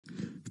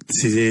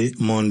Today,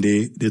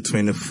 Monday, the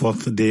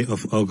 24th day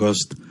of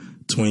August,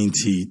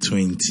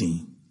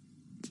 2020.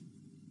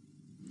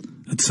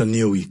 It's a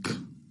new week.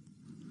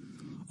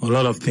 A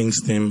lot of things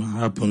then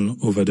happen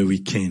over the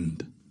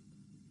weekend.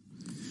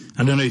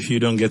 I don't know if you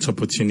don't get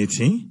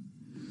opportunity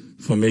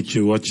for make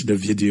you watch the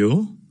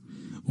video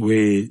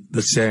where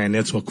the Sarah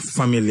Network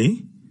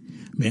family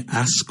may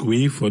ask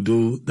we for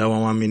do that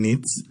 1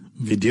 minute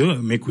video,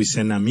 make we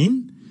send them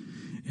in.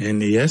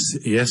 And yes,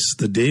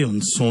 yesterday on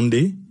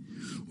Sunday,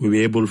 we were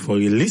able to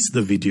release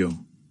the video.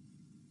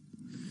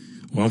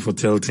 One for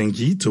tell thank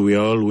you to we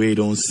all we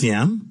don't see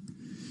him.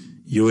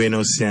 You ain't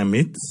no see him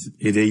it.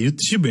 It is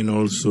YouTube and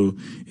also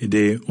it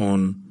is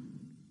on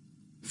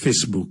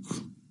Facebook.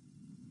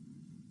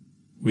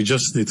 We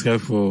just try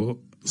for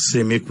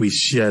say make we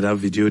share that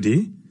video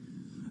there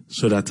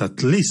so that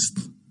at least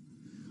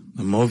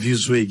the more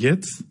views we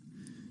get,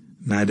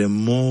 now the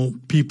more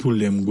people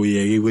them go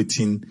here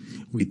waiting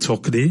we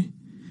talk there.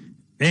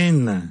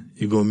 And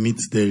you go meet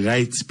the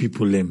right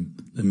people them.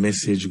 The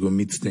message go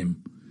meet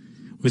them.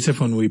 We say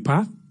from we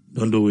part,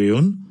 don't do we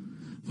own.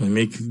 We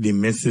make the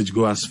message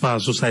go as far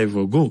as society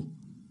will go.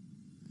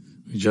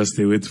 We just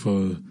wait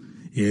for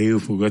you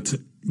forgot to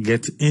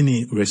get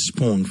any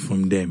response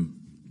from them.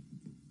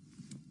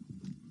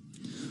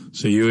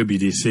 So you will be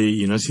they say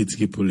you don't see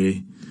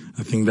AAA.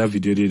 I think that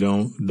video they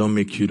don't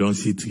make you don't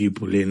see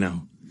AAA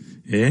now.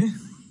 Eh?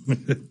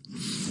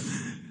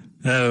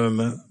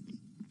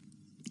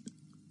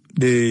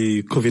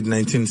 The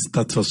COVID-19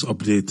 status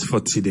update for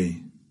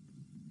today.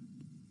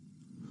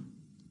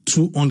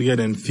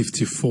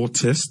 254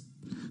 tests.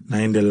 Now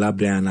in the lab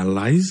they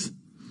analyze.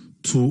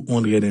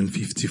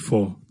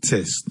 254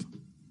 tests.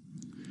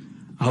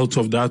 Out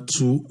of that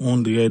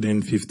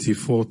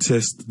 254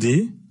 tests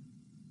day,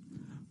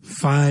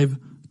 5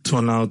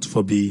 turn out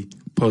for be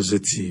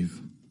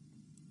positive.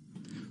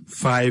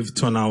 5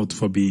 turn out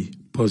for be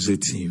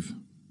positive.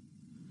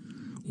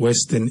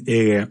 Western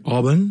area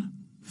urban,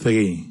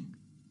 3.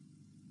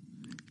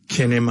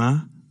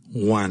 Kenema,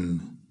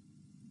 1.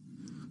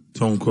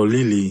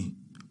 Tonkolili,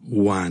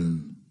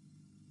 1.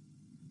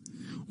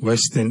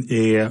 Western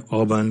area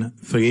urban,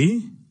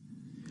 3.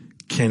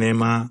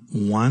 Kenema,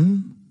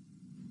 1.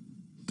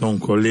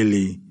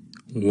 Tonkolili,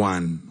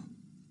 1.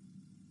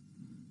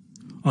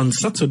 On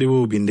Saturday we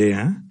will be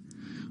there.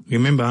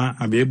 Remember,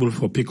 I'll be able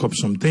to pick up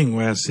something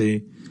where I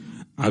say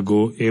I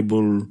go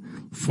able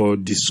for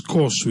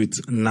discourse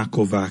with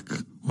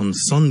Nakovac on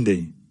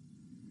Sunday,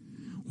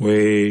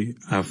 where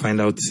I find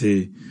out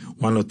say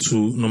 1 or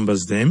 2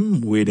 numbers them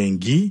where then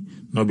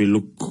not be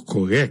look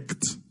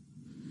correct.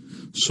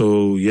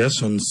 So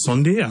yes, on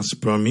Sunday as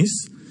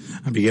promised,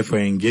 I be for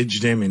engage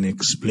them and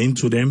explain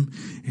to them,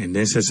 and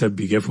then say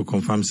be for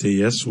confirm say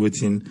yes,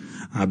 waiting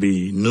I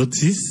be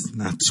notice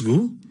not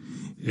true,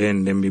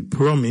 and then be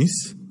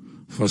promise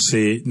for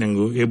say then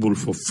go able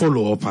for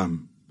follow up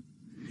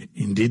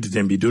Indeed,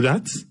 then be do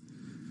that.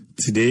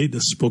 Today the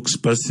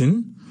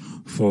spokesperson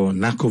for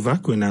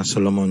Nakovac when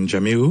Solomon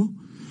Jamiru,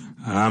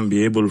 I'm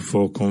be able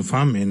for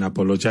confirm and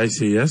apologize,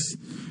 say yes.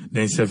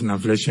 Then self na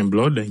flesh and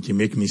blood, then he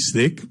make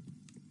mistake.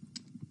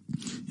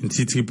 In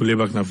triple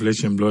back na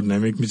flesh and blood,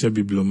 and make me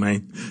be blow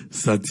mind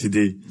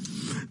Saturday.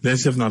 Then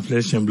self na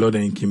flesh and blood,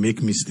 and he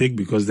make mistake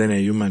because then a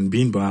human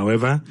being, but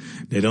however,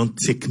 they don't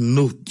take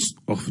note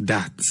of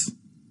that.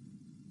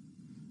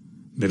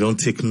 They don't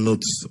take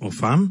notes of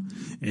him,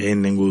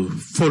 and then go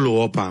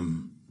follow up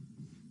him.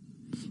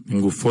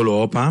 And go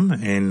follow up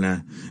and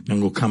then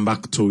go come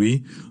back to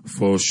we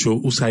for show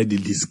who side the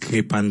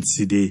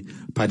discrepancy they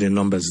by the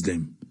numbers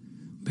them.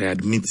 They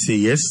admit say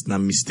yes, now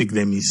mistake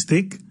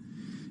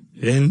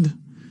and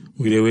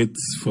we wait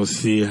for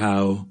see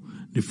how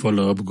the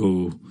follow up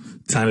go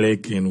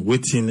talek and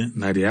waiting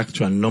now the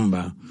actual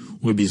number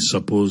will be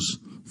supposed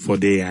for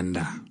the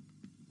under.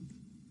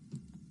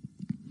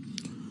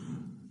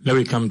 Let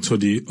me come to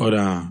the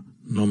other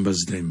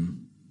numbers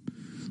them.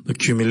 The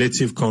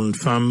cumulative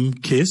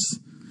confirmed case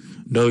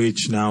they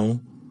reach now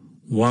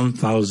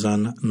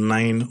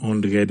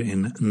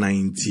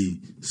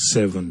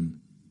 1,997.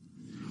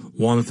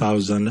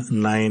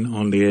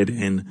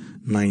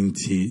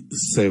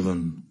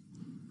 1,997.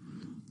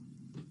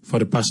 For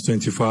the past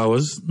 24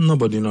 hours,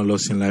 nobody not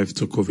lost in life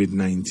to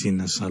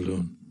COVID-19 as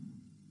alone.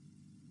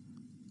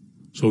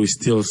 So we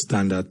still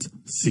stand at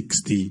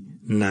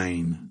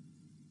 69.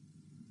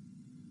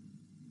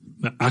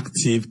 The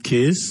active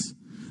case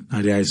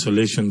at the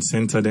isolation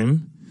center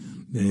them,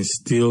 then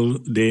still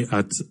they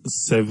at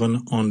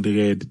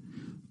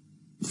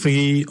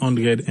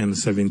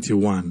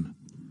 371.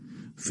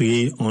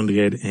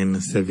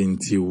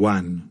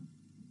 371.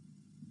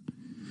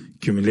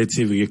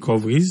 Cumulative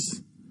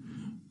recoveries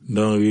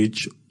don't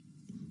reach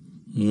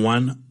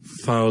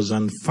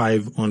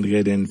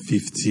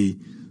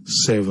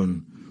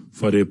 1,557.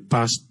 For the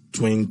past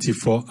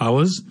 24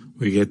 hours,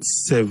 we get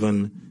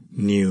 7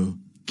 new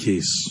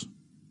cases.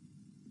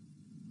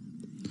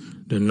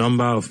 The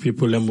number of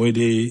people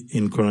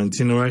in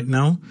quarantine right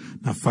now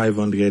are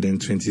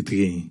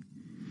 523.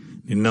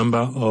 The number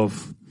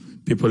of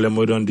people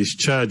on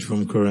discharge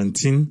from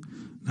quarantine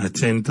na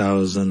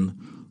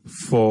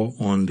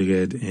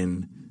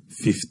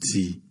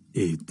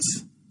 10,458.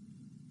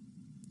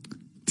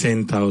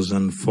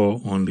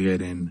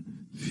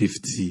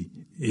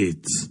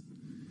 10,458.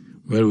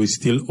 Well, we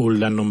still hold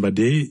that number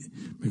day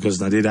because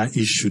that is that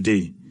issue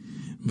day.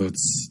 But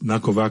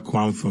Nakova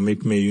Kwam for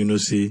make me,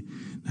 say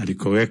that the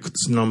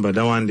correct number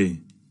that one day.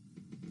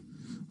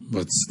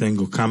 But then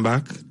go come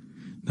back.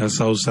 That's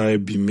how I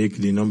be make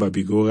the number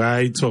be go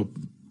right up.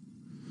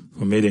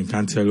 For me, then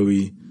can't tell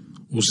we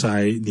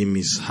usai the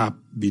mishap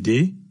be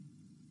day.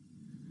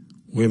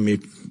 We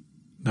make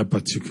that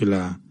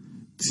particular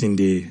thing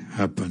they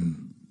happen.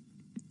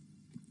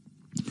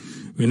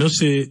 We know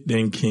say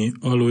then can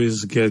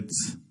always get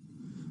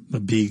the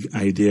big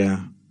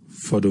idea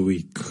for the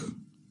week.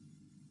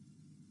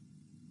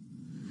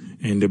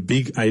 And the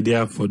big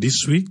idea for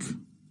this week,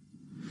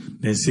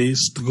 they say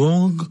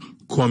strong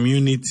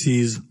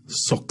communities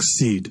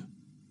succeed.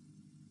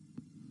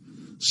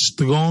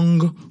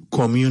 Strong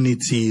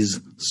communities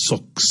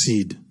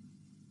succeed.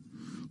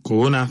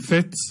 Corona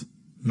fet,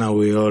 now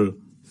we all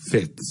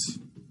fet.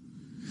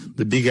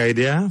 The big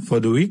idea for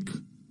the week,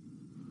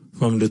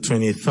 from the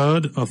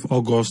 23rd of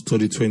August to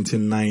the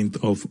 29th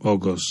of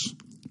August.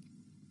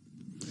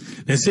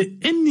 They say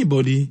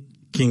anybody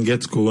can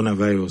get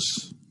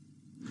coronavirus.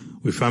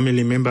 We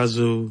family members,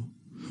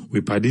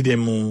 we paddy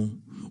them,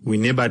 we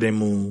neighbor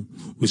them,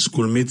 we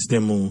schoolmates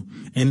them,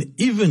 and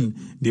even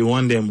the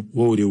one them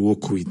who they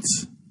work with.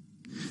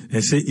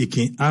 And say it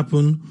can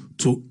happen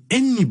to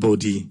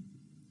anybody.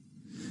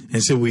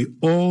 And say we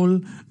all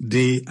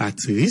they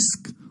at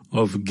risk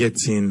of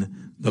getting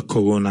the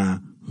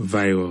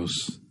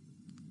coronavirus.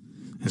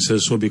 And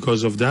so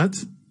because of that,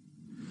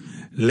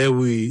 let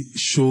we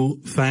show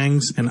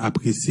thanks and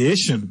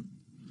appreciation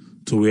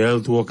to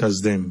health workers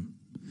them.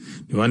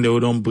 The one that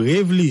don't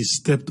bravely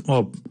stepped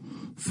up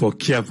for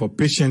care for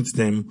patients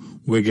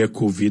them we get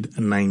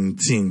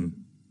COVID-19.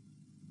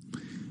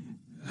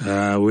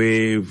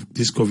 With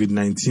this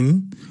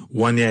COVID-19,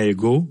 1 year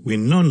ago, we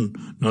none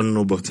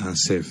know but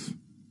ourselves.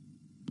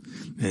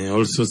 And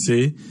also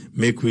say,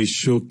 make we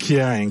show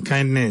care and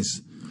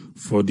kindness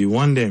for the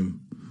one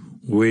them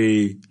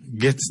we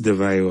get the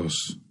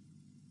virus.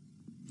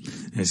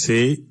 And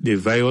say the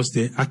virus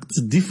they act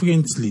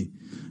differently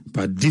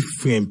by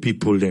different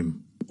people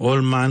them.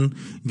 All man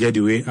get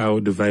the way how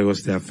the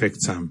virus they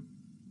affect them.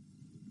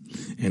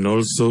 And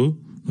also,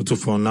 not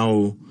for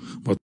now,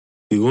 but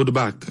the road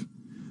back.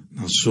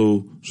 And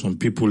so some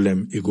people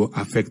them it go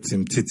affect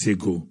them tete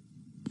go.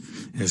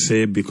 And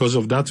say because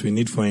of that we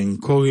need for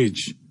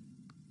encourage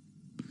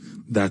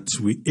that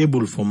we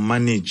able for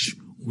manage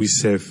we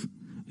self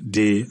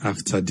day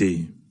after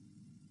day.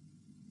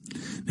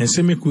 And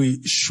say make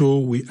we show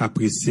we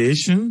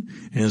appreciation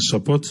and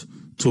support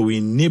to we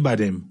neighbor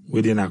them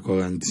within our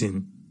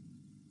quarantine.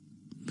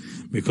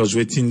 Because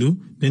waiting do,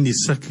 then they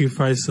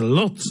sacrifice a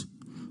lot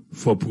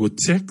for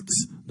protect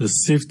the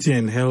safety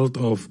and health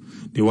of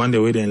the one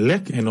that we then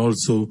lack and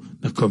also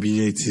the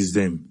communities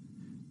them.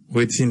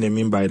 Waiting they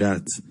mean by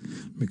that.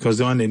 Because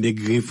the one that they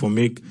agree for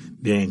make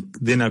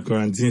then a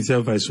quarantine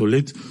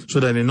self-isolate so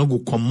that they no go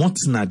come out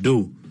na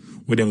do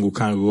we then go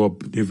can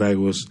rob the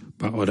virus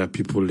by other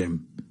people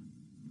them.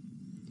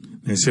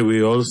 And so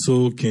we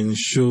also can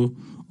show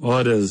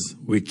others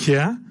we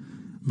care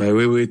by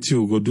way we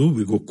go do,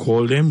 we go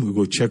call them, we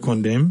go check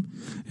on them,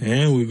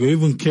 and we go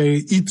even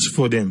carry it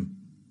for them.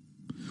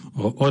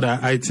 Or other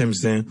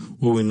items then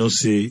where we know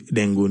say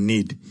then go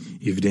need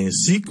if they're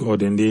sick or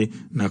then they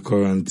na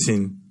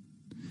quarantine.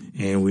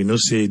 And we know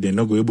say they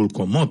not go able to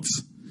come out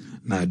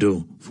na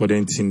do for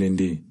them thing then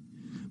they.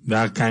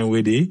 That kind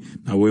way they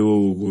now we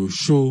will go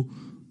show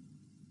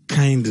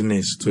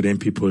kindness to them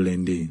people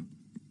then they.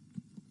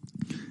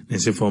 Then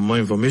say for more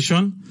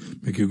information,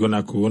 make you go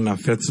na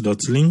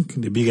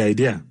coronafet.link, the big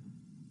idea.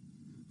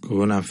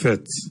 Corona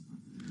Fet.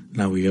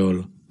 Now we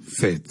all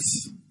fet.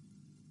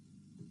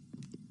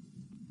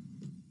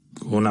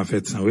 Corona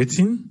Fet are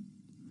waiting.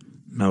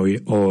 Now we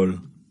all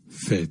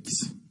fet.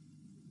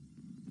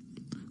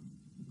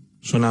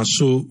 So now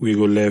so we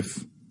go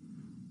left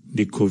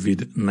the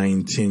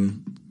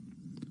COVID-19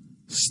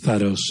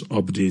 status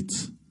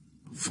update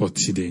for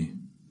today.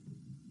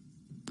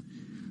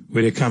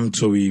 When they come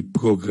to we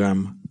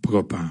program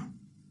proper.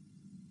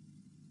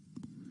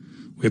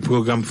 We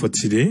program for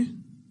today.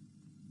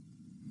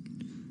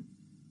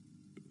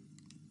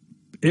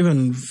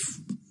 Even,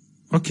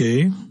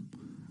 okay,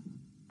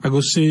 I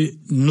go say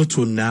no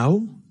to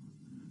now,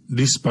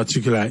 this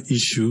particular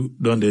issue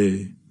don't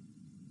they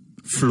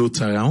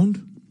float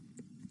around.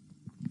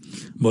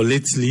 But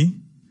lately,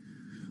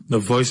 the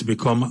voice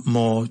become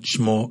much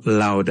more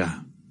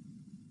louder.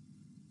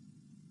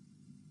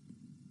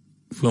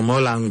 From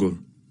all angles,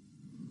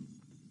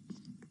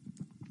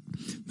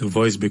 the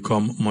voice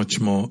become much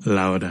more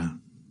louder.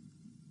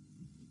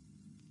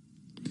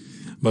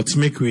 But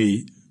make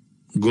we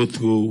go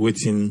through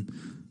waiting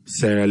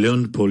Sierra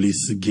Leone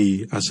police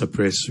give as a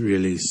press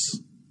release.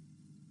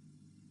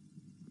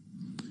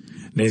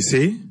 They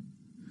say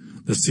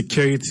the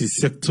security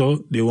sector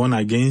they warn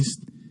against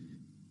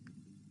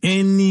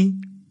any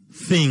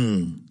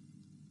thing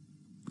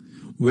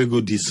we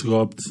go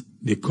disrupt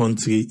the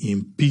country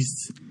in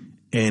peace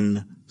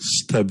and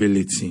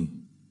stability.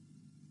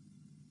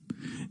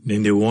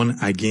 Then they warn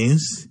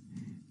against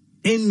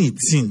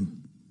anything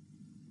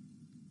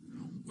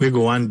we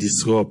go on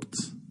disrupt,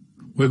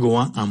 we go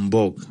on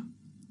hamburg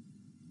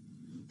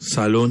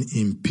Salone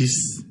in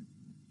peace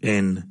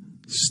and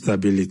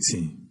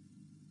stability.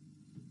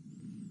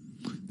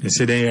 They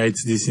say they write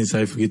this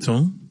inside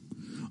Freetown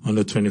on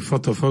the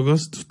 24th of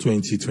August,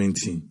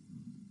 2020.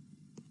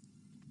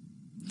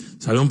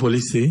 Salone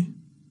police say,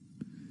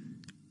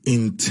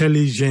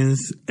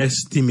 intelligence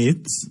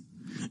estimates,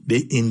 they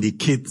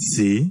indicate,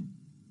 say,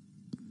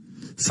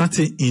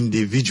 certain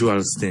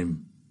individuals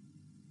them.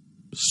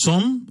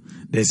 Some,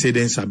 they say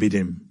they sabi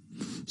them.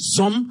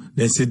 Some,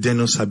 they say they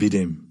no sabi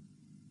them.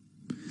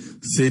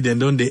 Say they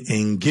don't they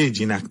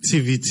engage in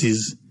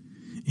activities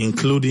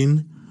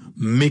including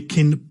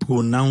making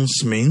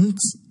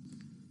pronouncements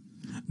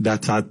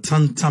that are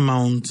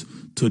tantamount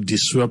to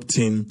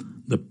disrupting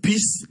the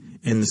peace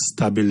and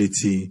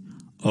stability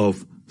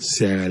of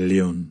Sierra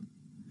Leone.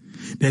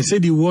 They say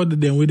the word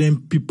then with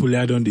them people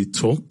here don't they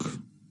talk,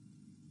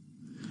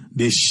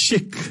 they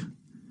shake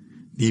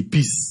the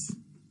peace.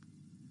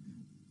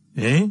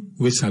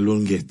 Where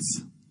Salone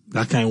gets.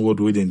 That kind of word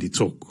with them they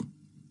talk.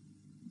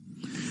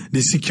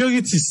 The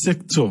security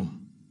sector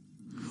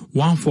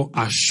want for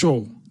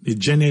assure the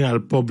general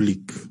public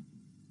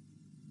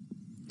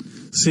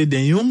say the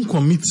young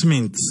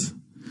commitment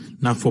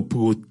now for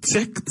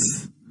protect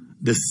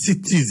the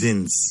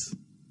citizens,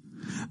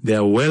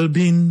 their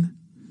well-being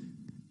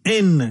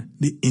and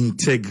the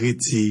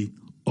integrity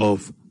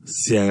of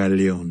Sierra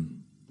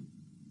Leone.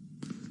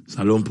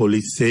 Salone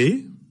police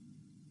say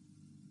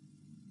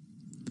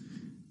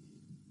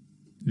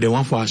they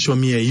want for assure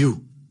me and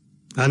you.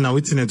 And now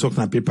it's in a talk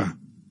na paper.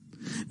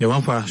 They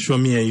want for assure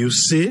me and you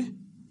say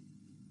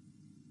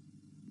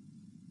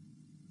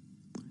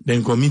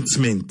then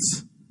commitment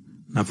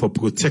now for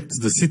protect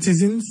the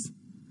citizens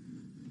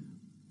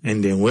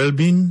and their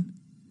well-being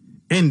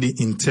and the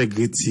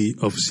integrity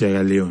of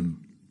Sierra Leone.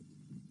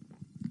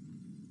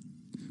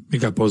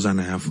 Make a pause and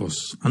I have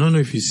first. I don't know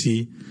if you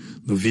see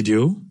the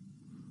video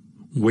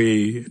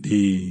where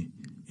the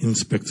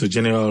Inspector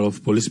General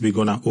of Police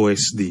began at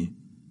OSD.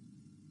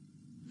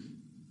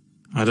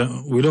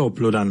 We don't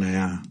upload on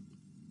here.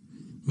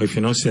 But if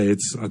you don't say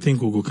it, I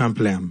think we can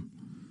play them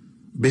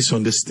based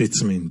on the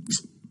statement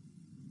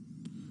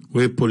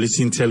where police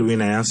intel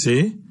when I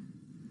say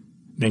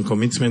then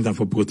commitment and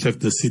for protect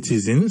the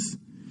citizens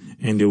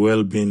and the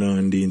well-being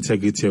and the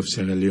integrity of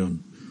Sierra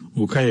Leone.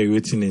 We can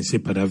waiting and say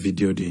for that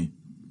video there.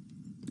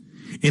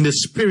 In the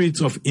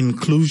spirit of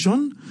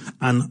inclusion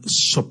and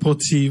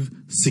supportive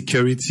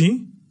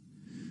security,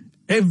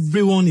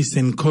 everyone is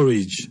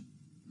encouraged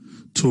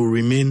to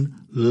remain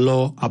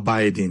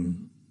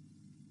law-abiding.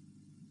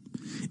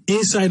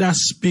 Inside that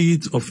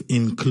spirit of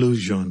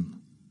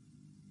inclusion,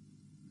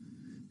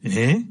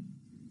 and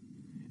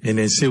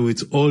then say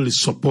with all the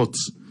support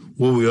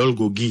what we all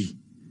go give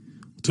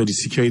to the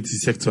security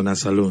sector in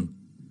Salone,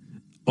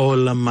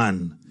 all a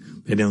man,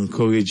 they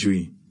encourage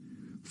we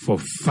for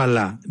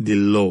follow the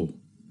law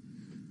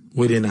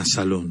within a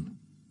Salone.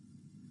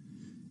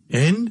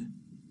 And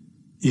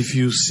if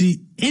you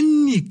see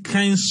any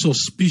kind of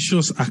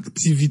suspicious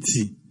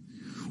activity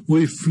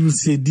where you feel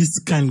say this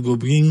kind go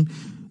bring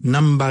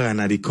number and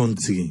the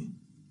country,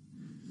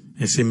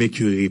 and say make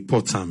you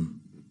report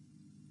them.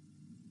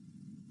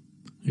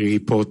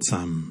 Report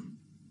them.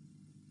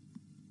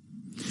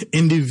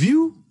 In the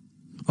view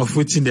of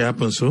what's in the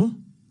happen, so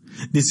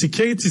the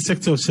security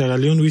sector of Sierra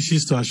Leone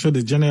wishes to assure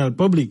the general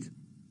public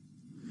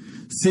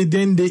say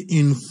then they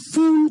in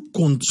full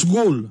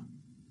control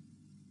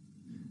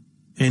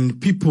and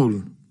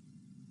people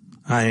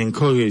are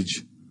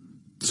encouraged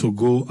to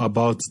go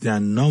about their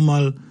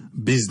normal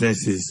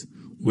businesses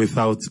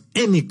without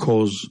any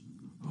cause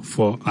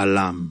for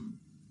alarm.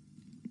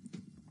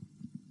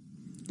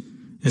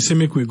 And say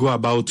make we go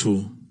about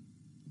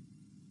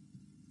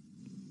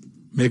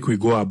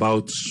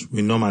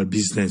with normal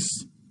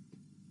business.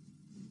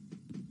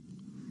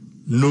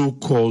 No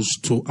cause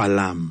to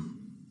alarm.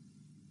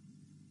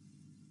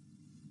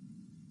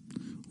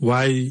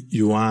 Why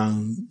you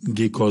want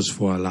give cause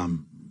for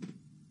alarm?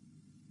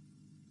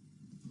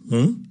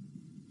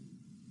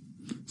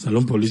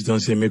 Salone police don't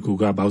say make we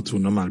go about to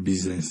normal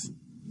business.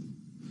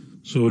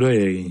 So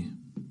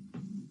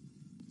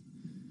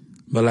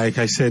but like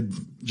I said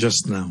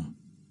just now,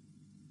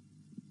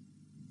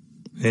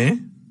 I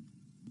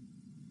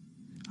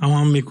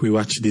want to make we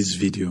watch this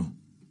video.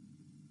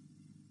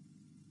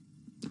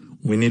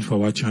 We need for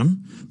watch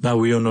them, that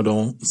we all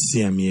don't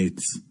see them yet.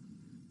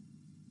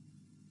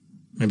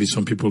 Maybe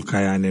some people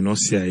cry and they not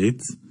see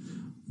it,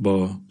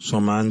 but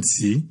some man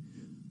see,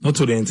 not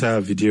to the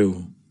entire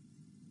video.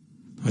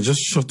 I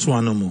just shot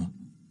one or more.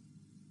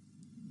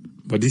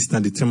 But this is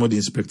not the term of the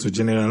Inspector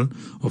General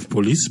of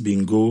Police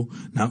being go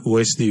now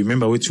OSD.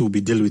 Remember what you will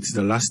be dealing with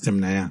the last time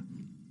now.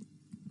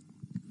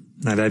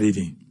 Now that did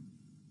it.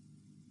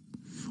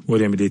 What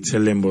they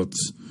tell them about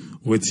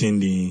waiting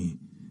the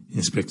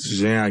Inspector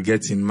General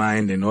get in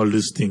mind and all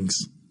those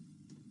things.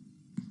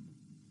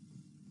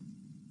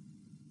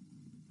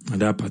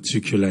 And that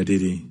particular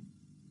day,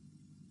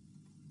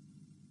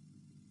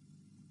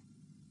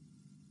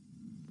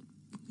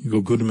 you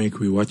go good make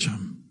we watch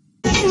them.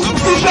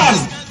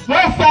 Officials,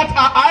 when start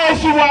at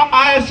ISU1,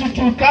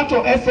 ISU2, come to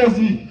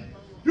SSZ.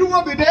 You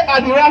will be there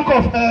at the rank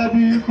of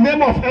the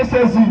name of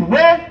SSZ,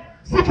 where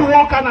people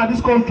work at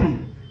this country.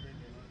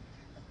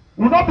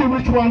 Will not be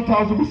reach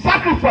 1,000. We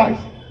sacrifice.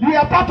 We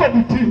are part of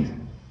the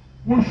team.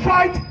 We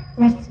fight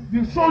with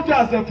the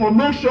soldiers for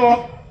make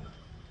sure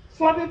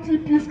sanity,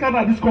 peace can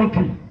at this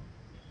country.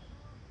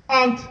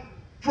 And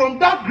from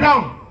that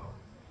ground,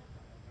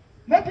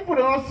 let people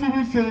not see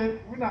we say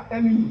we are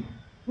enemy.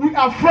 We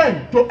are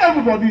friends to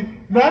everybody.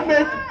 Now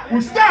make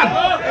we stand.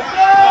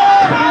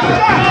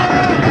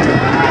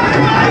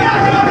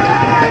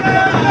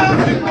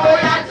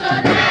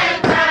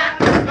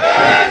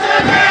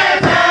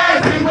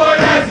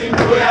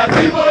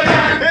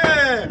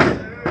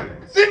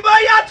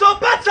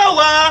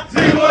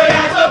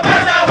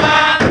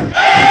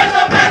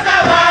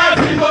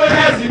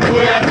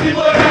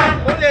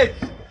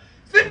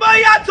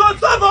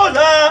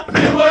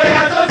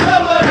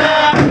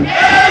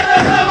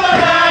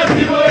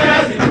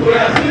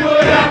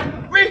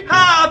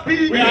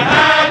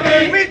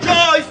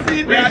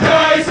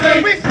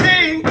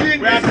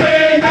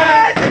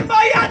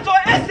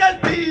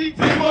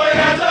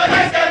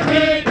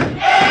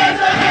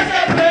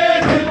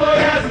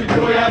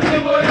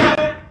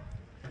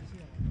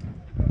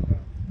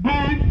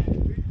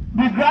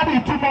 We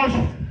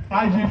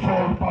IG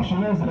for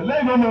passionate.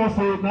 Let you know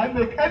say now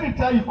make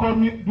anytime you call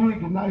me during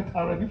the night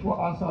I'm ready for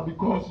answer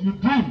because you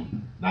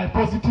dream now a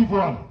positive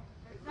one.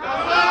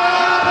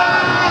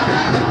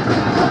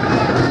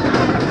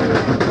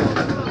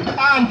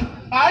 And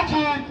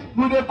IG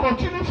will they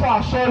continue to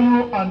assure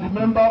you and the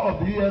member of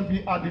the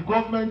EMB and the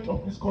government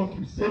of this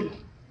country say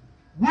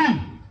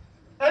we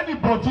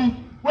anybody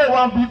where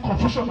want be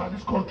confusion in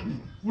this country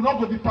will not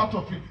go be part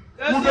of it.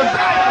 Yes,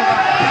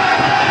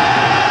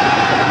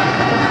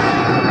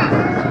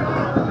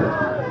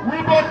 we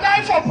will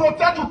die for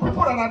protect the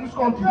people that are in this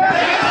country. Yes.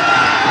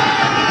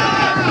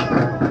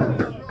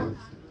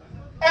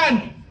 And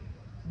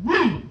we,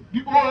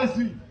 the OSC,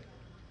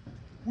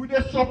 we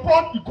will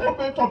support the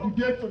government of the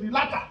day to the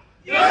latter.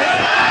 Yes.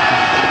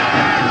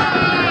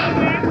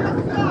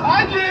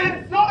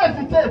 IG, don't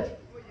hesitate.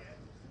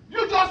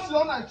 You just sit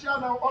on a chair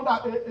now under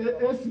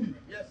AC.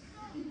 Yes.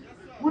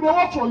 We will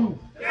work for you.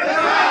 Yes.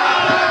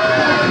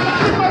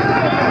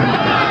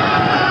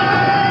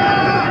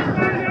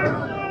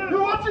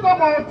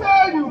 I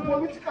tell you,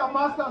 political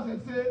masters,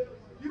 and say,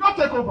 you don't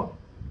take over.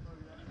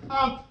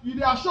 And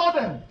you assure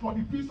them for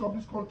the peace of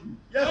this country.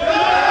 Yes.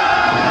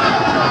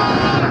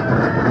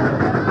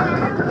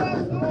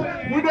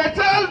 Will they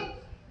tell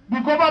the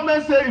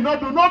government say, you know,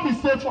 do not be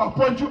safe to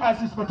appoint you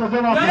as Inspector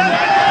General?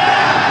 Yes.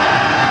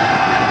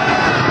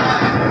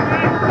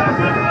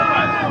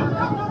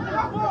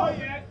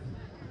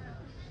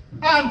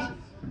 And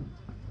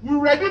we're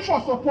ready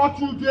for support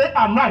you day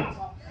and night.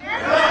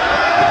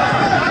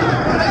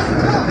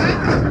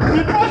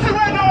 The person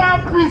wey no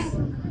want peace,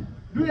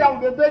 do you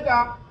have the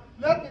beggar?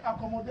 Let me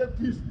accommodate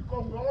peace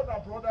because we all are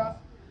brothers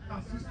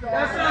and sisters.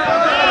 Yes,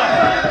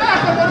 let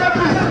accommodate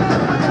peace.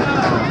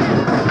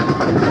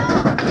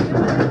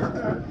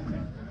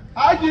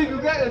 IG, you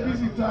get a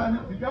busy time,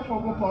 you get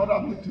for go for other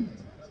meetings.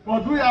 But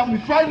do you have the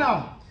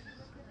final?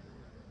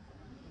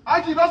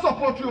 IG don't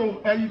support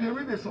you, and you dey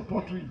really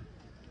support you.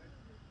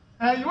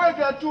 And you will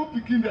get two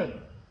picking them.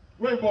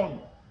 Wait born.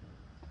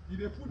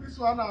 They put this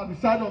one on the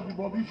side of the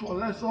body for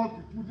lesson,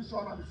 they put this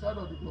one on the side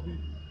of the body.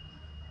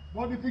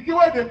 But the pikin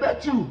where they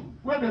bet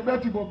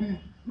you body,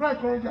 no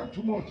encourage you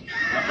too much.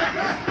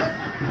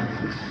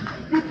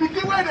 The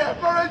pikin where they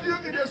encourage you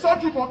in the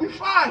sort of body,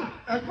 fine,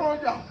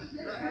 encourage you.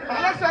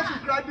 Unless you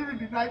cry during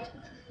the night,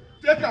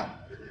 take her.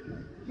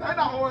 Now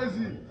how is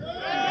it?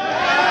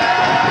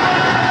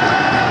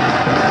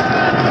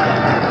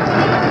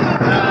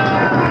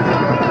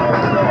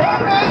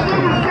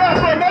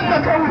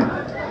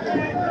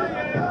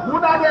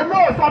 They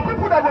know some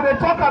people that when they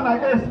talk and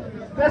like this,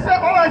 they say,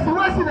 oh, it's the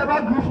way she never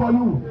agree for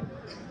you.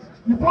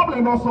 The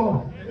problem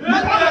also. The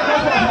problem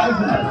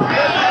also.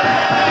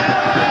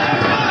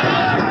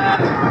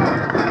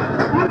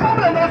 The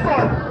problem also.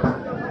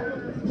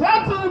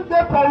 One thing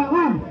they can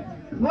win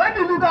when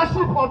the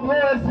leadership of the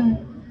OSC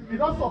is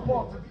not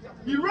support.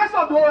 The rest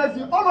of the OSC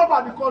all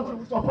over the country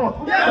will support.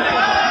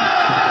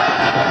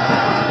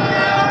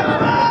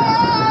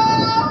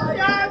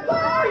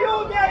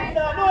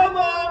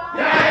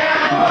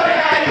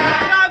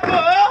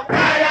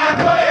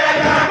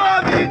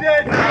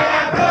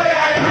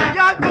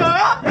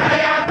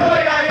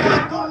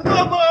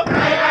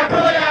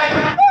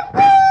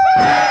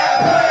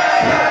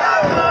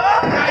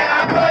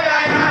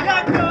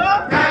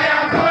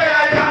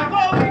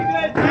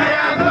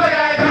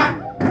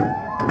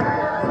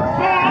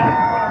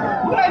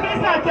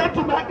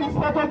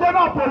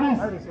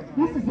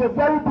 This is a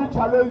very big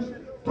challenge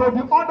to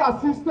the other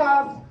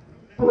sisters,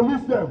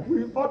 police them.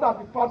 We other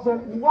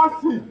department, we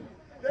want see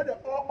they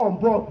all on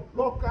board,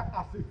 local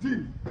as a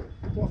team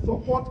for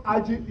support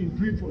IG in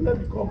dream for let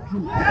me come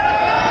true.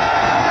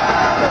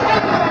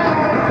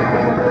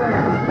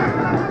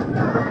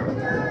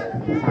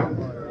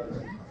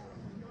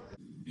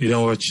 You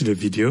don't watch the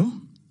video?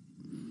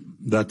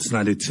 That's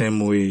not the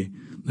same way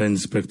the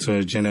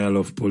Inspector General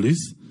of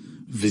Police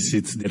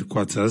visits the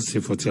headquarters for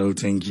Hotel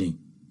Tengi.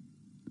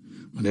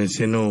 But then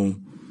say no,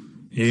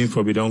 even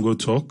for we don't go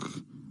talk,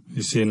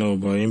 you say no,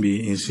 but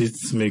MB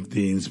insists make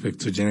the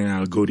Inspector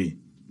General go there.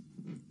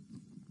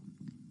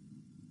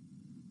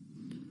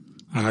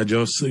 I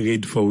just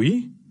read for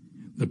we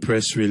the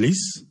press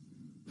release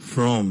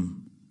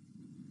from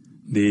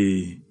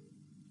the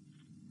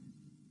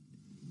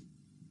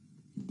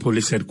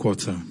police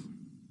headquarters.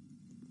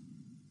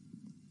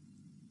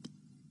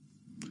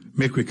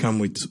 Make we come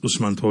with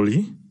Usman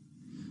Toli.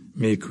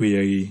 Make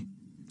we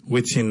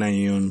waiting on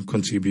your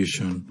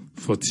contribution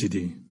for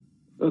today.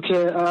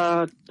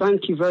 Okay,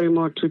 thank you very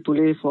much,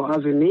 AAA, for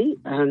having me.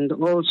 And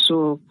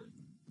also,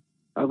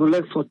 I would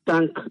like to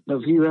thank the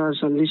viewers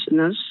and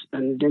listeners.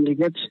 And then they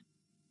get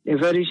a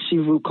very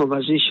civil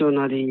conversation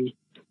at the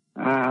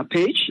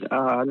page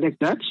like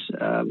that.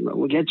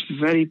 We get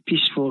very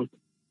peaceful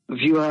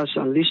viewers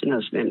and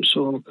listeners then.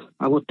 So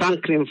I will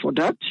thank them for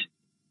that.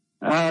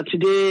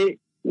 Today,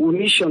 we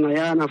mission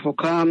Ayana for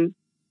come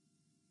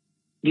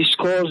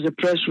discuss the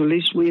press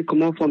release we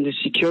come out from the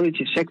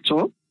security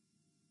sector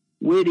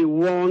where they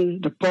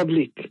warn the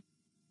public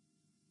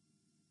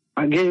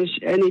against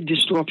any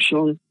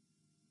disruption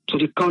to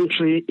the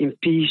country in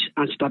peace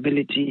and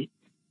stability.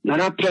 Now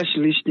that press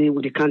release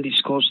we can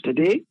discuss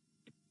today.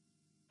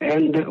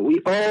 And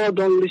we all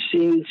don't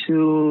listen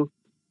to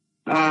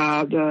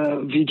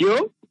the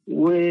video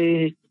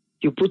where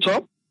you put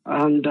up,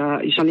 and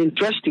it's an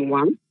interesting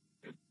one.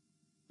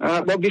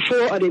 But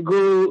before I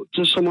go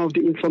to some of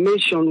the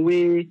information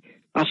where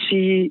I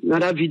see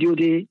another video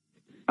there,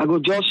 I go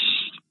just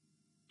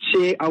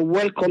say I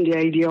welcome the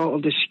idea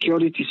of the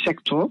security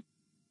sector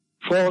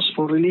first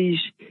for release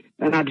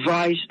and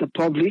advise the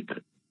public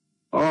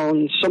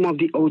on some of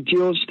the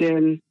audios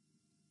then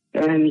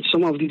and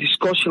some of the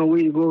discussion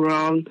we go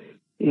around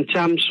in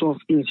terms of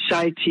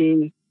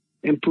inciting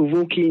and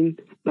provoking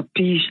the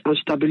peace and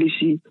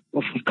stability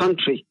of the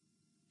country.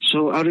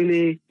 So I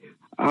really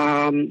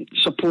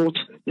support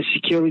the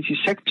security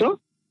sector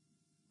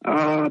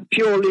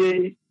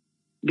purely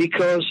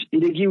because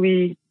it give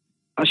we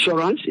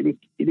assurance, it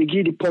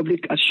give the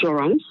public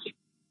assurance,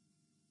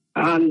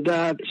 and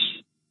that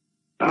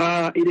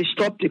it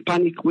stop the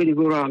panic when they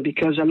go around,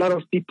 because a lot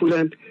of people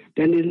then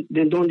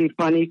don't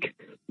panic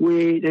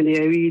when then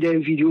they read a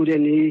video,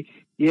 then they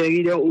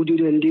read a audio,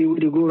 then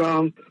they go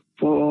around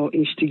for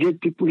instigate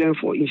people and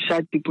for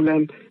incite people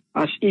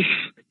as if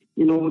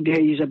there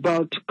is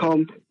about to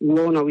come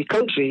war in our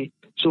country.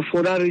 So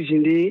for that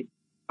reason,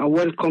 I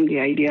welcome the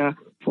idea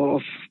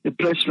of the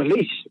press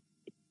release.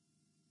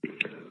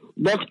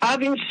 But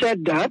having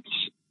said that,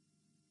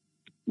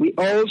 we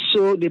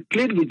also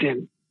plead with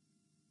them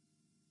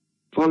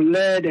for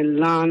let and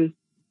learn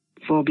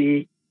for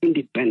be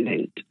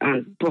independent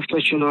and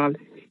professional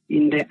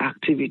in their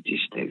activities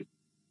then.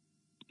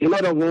 In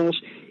other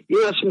words, in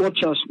as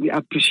much as we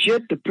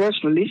appreciate the press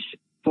release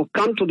for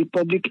come to the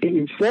public and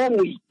inform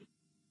we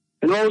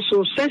and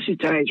also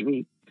sensitize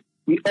we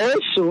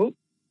also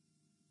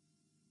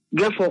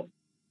therefore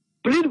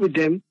plead with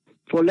them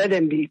for let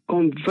them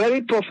become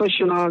very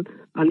professional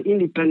and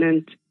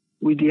independent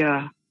with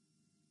their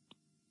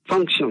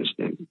functions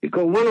then.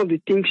 Because one of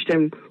the things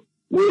then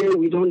where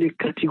we don't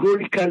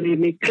categorically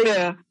make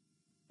clear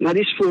now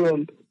this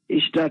forum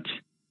is that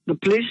the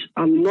police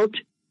are not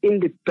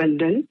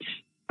independent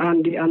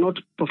and they are not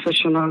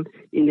professional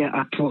in their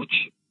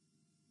approach.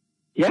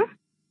 Yeah?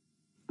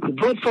 And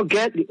don't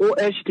forget the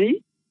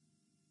OSD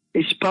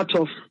is part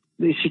of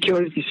the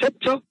security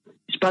sector,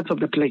 it's part of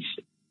the police.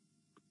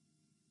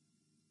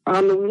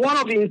 And one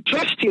of the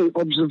interesting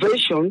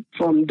observations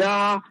from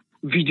that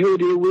video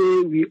the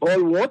way we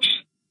all watch,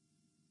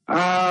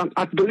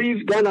 I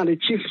believe then the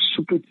Chief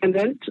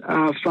Superintendent,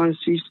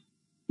 Francis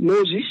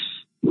Moses,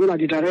 one of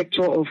the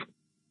director of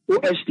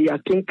OSD, I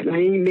think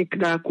he make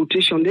that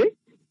quotation there.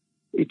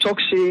 He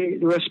talks the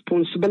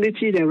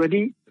responsibility they're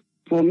ready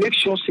for make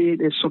sure they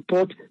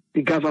support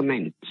the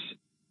government.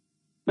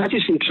 That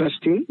is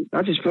interesting.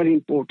 That is very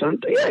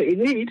important. Yeah,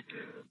 indeed.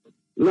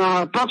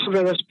 Now, part of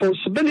the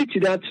responsibility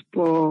that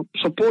for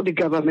support the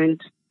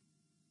government,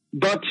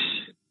 but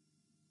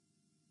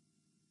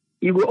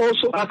you will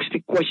also ask the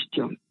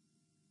question,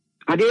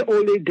 are they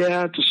only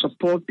there to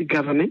support the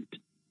government?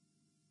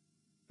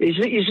 Is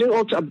it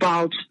not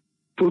about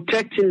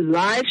protecting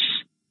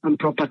lives and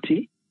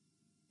property?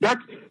 That,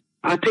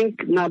 I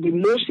think, now the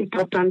most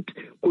important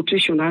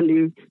quotation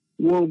and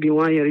will be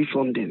one hearing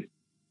from them.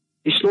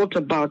 It's not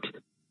about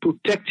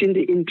protecting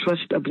the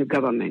interest of the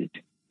government.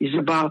 It's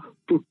about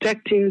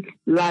protecting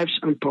lives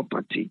and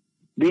property.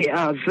 They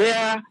are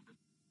there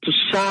to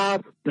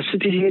serve the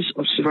citizens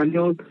of Sierra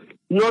Leone,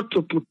 not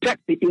to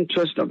protect the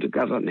interest of the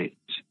government.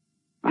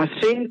 I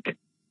think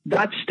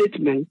that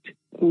statement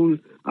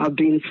could have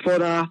been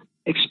further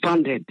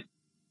expanded.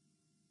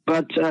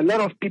 But a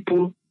lot of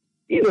people,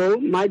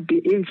 might be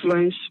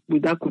influenced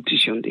with that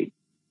quotation there.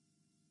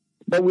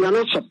 But we are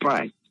not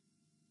surprised.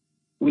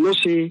 We know,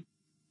 say,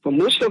 for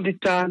most of the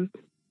time,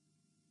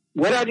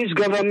 whether this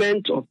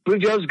government or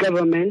previous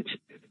government,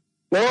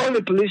 all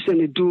the police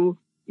they do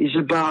is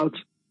about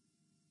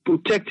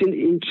protecting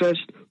the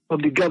interest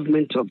of the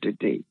government of the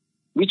day,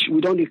 which we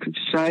don't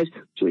criticize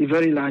to a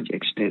very large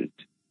extent.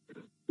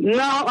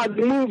 Now I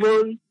move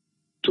on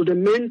to the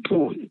main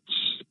points.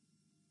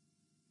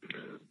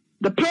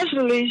 The press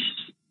release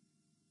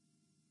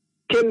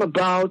came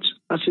about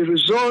as a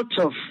result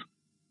of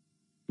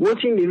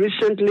what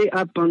recently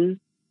happened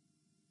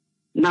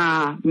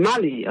na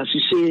Mali, as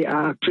you say,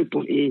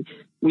 AAA.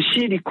 We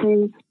see the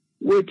coup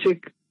will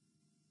take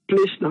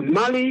place in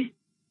Mali.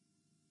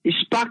 It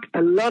sparked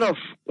a lot of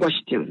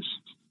questions,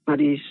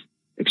 that is,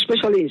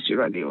 especially in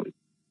Sierra Leone.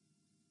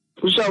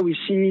 Also, we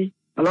see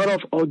a lot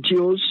of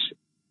audios.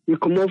 They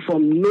come out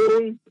from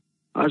known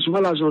as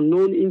well as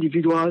unknown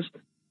individuals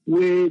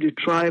where they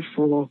try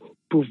for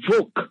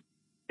provoke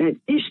and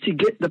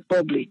instigate the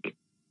public.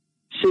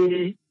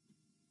 Say,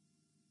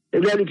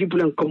 let the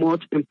people and come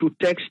out and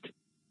protest,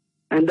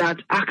 and that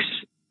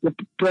asks the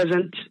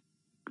present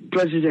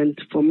president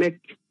for make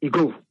it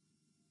go.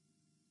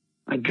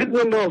 A good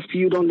number of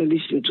you don't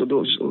listen to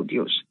those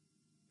audios.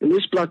 In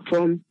this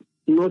platform,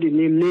 they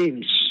name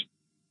names.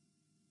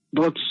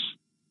 But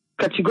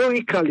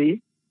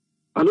categorically,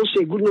 I don't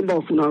say a good number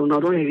of you now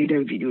don't read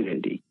them video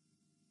in day.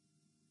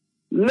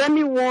 Let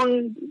me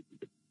warn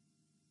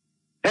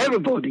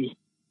everybody,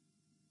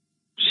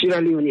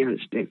 Sierra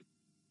Leoneans, them,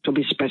 to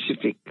be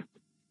specific.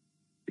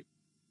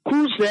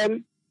 Cruise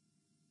them,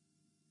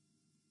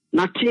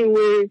 nothing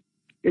where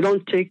they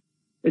don't take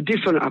a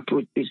different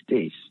approach these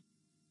days.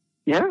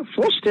 Yeah,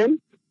 force them.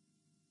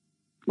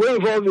 We're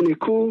involved in a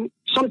coup.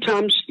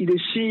 Sometimes you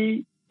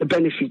see the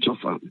benefits of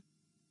them.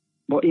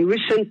 But in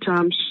recent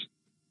times,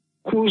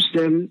 coups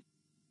them,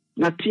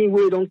 nothing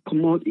where you don't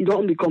come out, you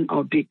don't become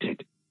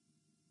outdated.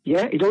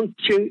 Yeah, you don't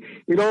change,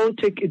 you don't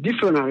take a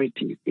different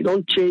narrative. You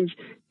don't change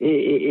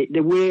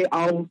the way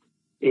how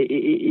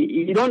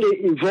you don't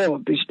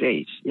evolve these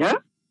days. Yeah.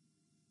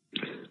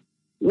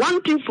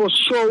 One thing for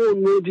sure we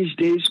know these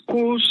days,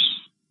 coups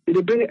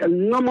they bring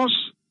enormous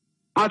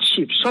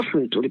hardship,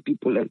 suffering to the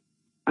people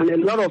and a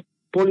lot of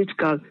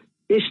political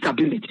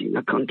instability in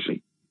the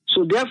country.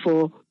 So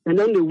therefore, and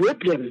then they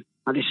whip them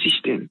at the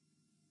system.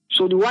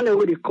 So the one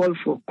where they call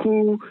for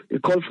coup, they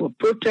call for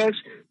protest,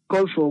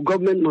 call for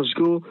government must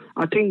go,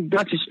 I think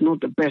that is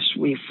not the best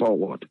way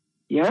forward.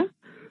 Yeah?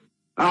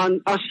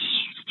 And as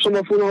some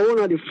of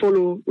you they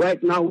follow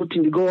right now what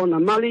in the go on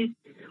in Mali,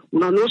 we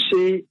know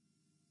say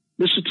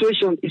the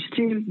situation is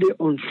still they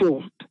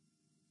unfold.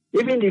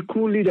 Even the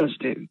coup leaders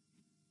them.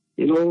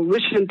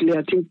 Recently,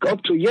 I think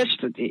up to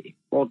yesterday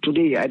or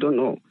today, I don't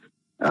know,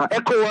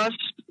 ECOWAS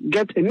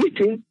get a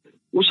meeting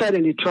which side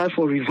and they try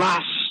for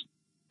reverse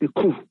the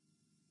coup.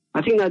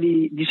 I think that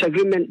the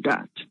disagreement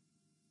that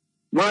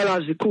while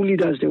as the coup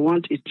leaders they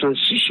want a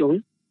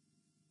transition,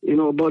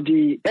 but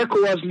the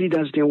ECOWAS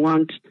leaders they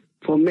want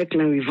for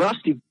making reverse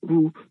the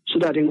coup so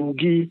that they will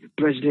give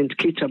President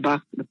Keita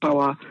back the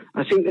power.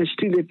 I think they're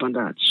still up on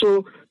that.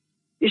 So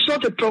it's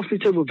not a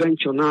profitable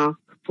venture now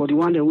for the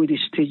one that will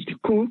stage the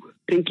coup,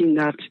 thinking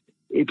that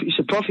it's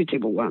a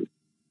profitable one.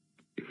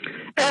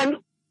 And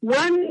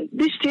when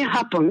this thing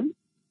happens,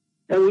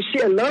 and we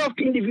see a lot of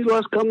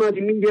individuals come out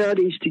in the media,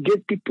 they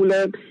instigate people,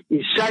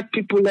 incite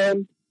people,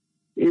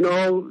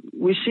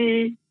 we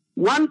see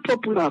one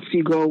popular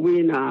figure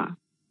when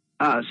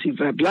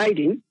Silver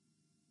Blinding,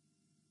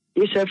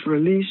 himself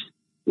released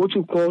what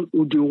we call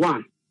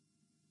Udiwan.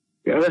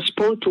 They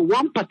respond to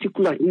one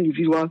particular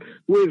individual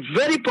who is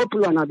very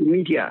popular in the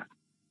media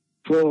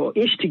for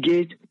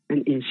instigate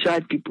and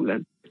incite people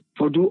and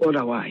for do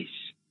otherwise.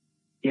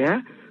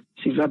 Yeah?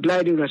 Silver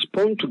Blinding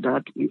respond to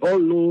that. We all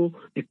know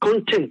the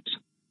content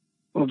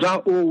of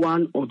that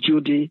 01 or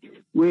Judy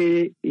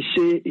where he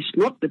say it's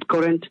not the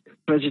current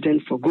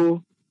president for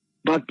go,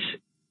 but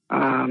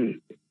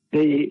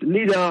the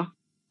leader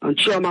and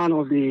chairman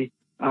of the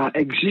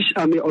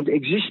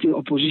existing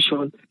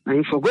opposition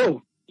and for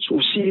go. So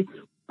we'll see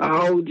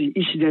how the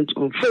incident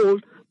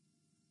unfold.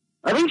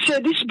 I think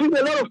this brings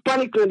a lot of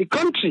panic in the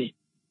country,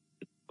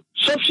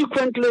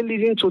 subsequently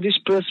leading to this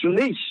press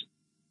release.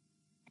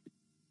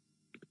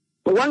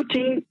 But one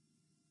thing,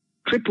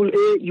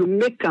 AAA, you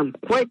make them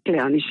quite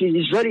clear, and you see,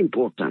 it's very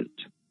important.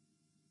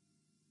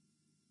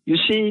 You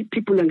see,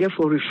 people can get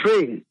for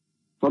refrain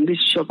from this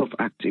sort of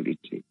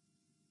activity.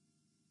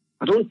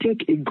 I don't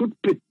think a good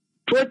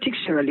patriotic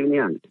Sierra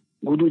Leonean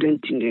would do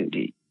anything in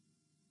the.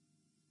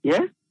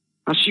 Yeah?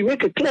 As you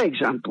make a clear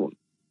example,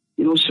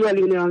 Sierra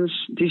Leoneans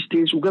these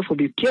days will get for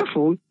be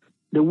careful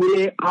the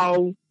way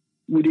how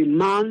we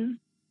demand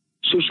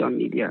social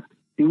media,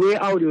 the way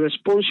how they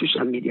respond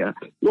social media,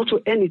 not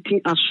to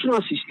anything as soon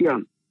as it's here,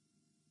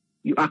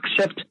 you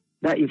accept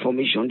that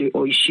information,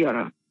 or you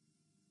share it.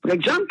 For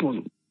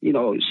example,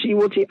 see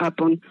what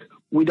happened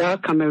with our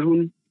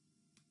Cameroon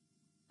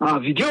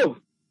video.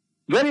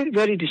 Very,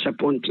 very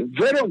disappointing,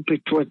 very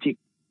unpatriotic.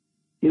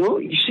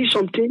 You see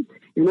something,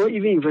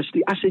 even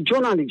investigate as a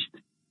journalist.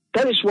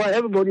 That is why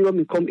everybody will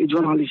become a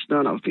journalist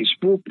now on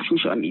Facebook,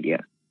 social media.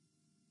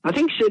 I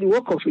think the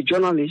work of a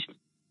journalist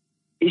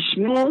is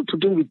more to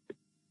do with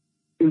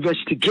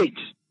investigate.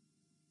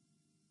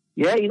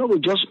 Yeah, we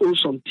just own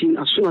something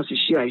as soon as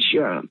you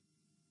share.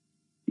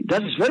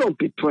 That is very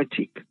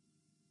unpatriotic.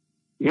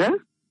 Yeah,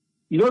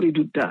 they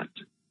do that.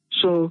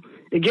 So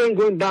again,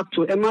 going back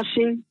to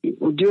Emerson,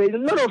 there are a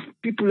lot of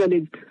people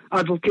that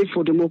advocate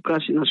for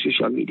democracy on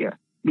social media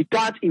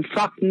without, in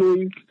fact,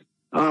 knowing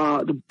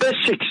the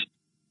basics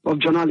of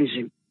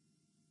journalism.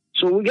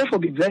 So we therefore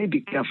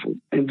be careful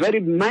and very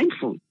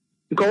mindful,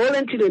 because all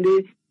until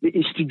they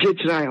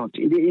instigate riot,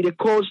 they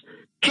cause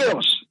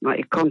chaos in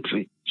a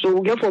country. So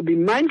we therefore be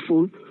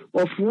mindful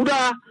of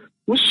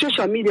whose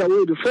social media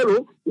we will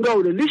follow, who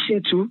we will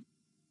listen to,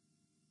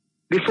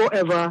 before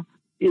ever,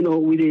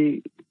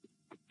 we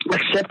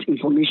accept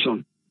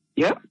information.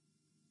 Yeah?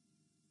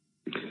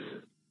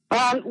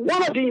 And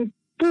one of the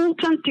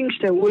important things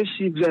that we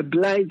see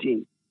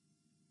verbalizing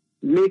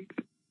make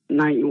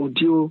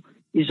audio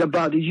is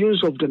about the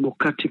use of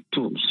democratic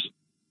tools.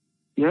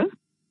 Yeah?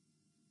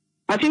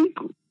 I think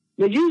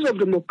the use of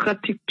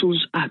democratic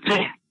tools are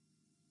there.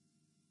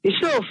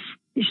 Instead of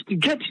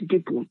instigating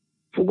people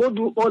for go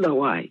do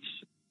otherwise,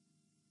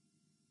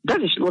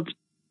 that is not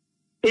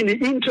in the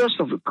interest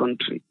of the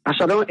country. As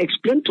I don't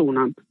explain to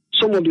them,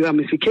 some of the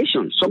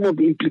ramifications, some of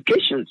the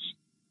implications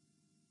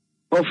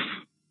of,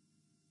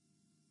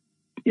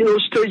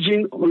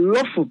 staging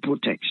unlawful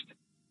protest.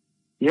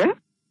 Yeah?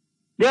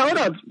 There are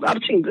other, I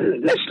think,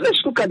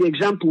 let's look at the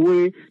example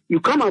where you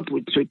come up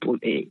with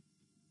AAA.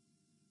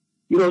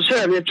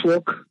 Say a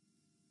network,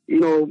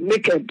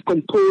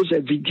 compose a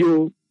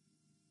video,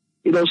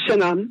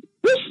 send them.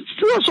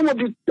 These are some of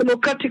the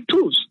democratic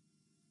tools.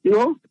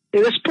 A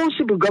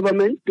responsible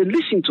government, they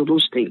listen to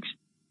those things,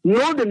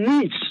 know the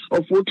needs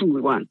of what we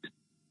want.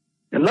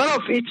 A lot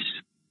of it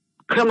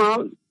come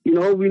out,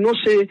 we know,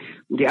 say,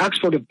 they ask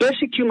for the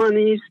basic human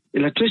needs,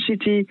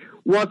 electricity,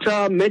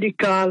 water,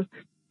 medical,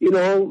 you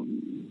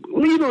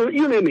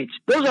name it.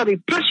 Those are the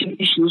pressing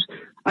issues.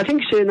 I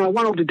think, say, now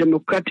one of the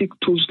democratic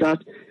tools that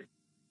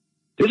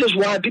this is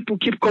why people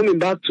keep coming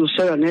back to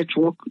Sarah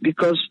Network,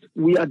 because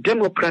we are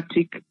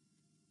democratic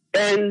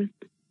and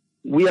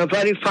we are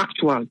very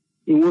factual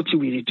in what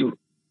we do.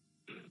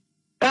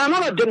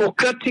 Another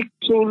democratic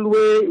tool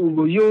where we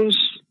will use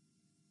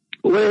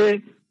were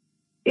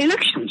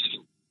elections,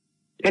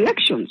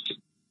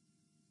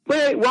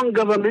 where one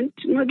government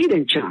not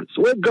given chance,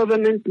 where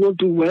government not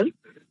do well,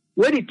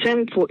 where the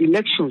time for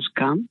elections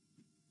come,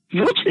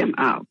 vote them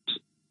out.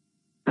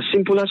 As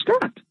simple as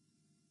that.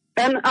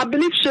 And I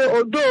believe so,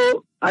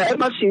 although I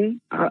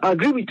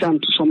agree with them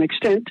to some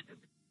extent,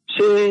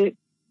 say,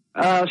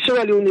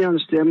 Sierra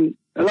Leoneans, them,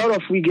 a lot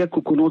of we get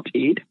coconut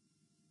aid,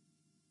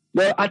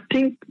 but I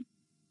think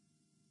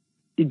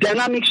the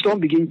dynamics don't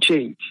begin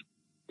change.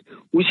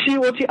 We see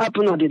what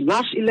happened at the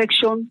last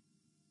election.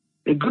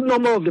 A good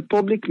number of the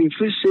public will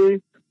feel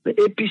say the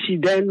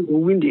APC then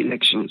will win the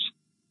elections.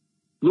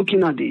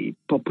 Looking at the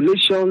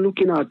population,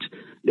 looking at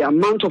the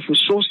amount of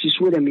resources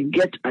where they may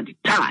get at the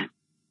time.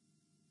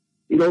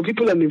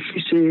 People may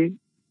feel say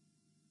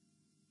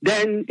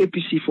then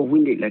APC for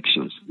win the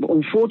elections. But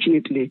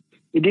unfortunately,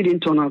 it didn't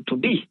turn out to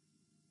be.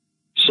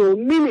 So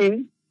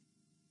meaning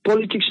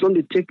politics don't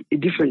take a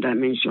different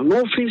dimension.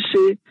 No feel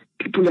say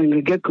people are going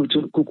to get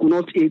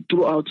coconut aid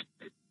throughout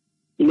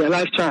in their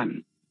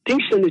lifetime.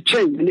 Things can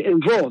change and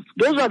evolve.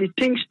 Those are the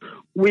things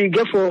we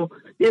get for,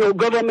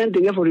 government,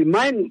 they get for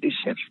remind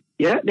themselves.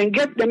 Yeah, they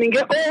get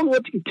all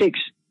what it takes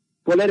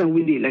for let them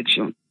win the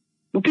election.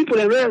 But people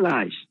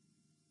realize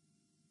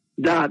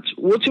that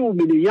what will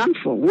be the yearn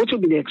for, what will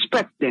be the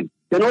expect them,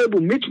 they're not able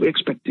to meet with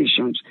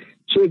expectations.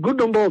 So a good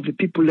number of the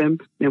people then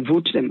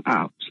vote them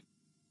out.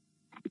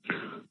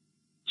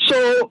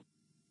 So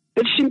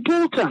it's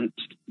important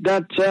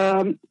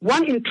that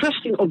one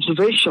interesting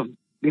observation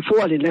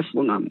before the left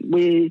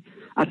one,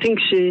 I think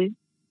say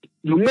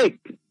you make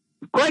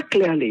quite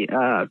clearly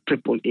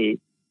AAA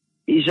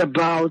is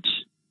about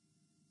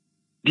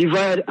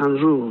divide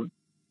and rule.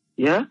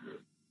 Yeah?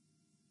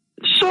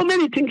 So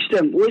many things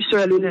them we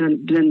Sierra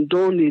Leone then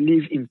don't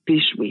live in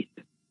peace with.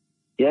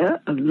 Yeah?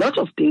 A lot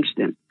of things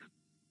them.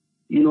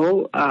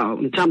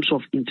 In terms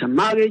of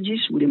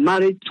intermarriages, we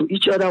married to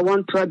each other,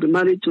 one tribe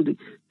married to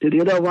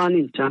the other one,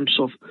 in terms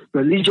of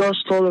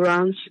religious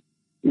tolerance,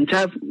 in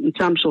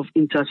terms of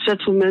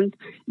intersettlement.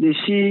 They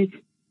see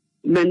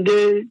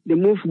Mende, they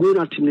move going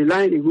at the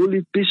line, they go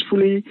live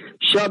peacefully.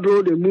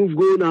 Shabro, they move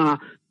going,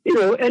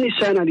 any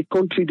sign of the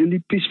country, they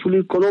live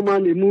peacefully.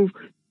 Koloman, they move,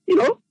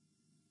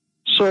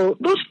 So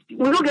we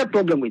don't get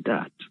problem with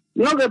that.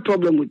 We don't get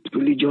problem with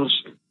religious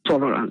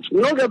tolerance.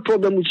 We don't get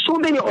problem with so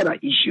many other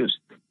issues.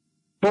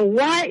 But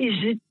why is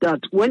it that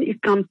when it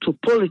comes to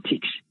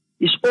politics,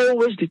 it's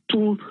always the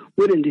tool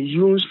within they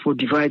use for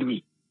divide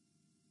we?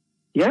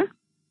 Yeah?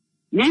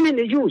 Meaning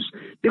they use.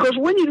 Because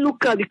when you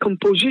look at the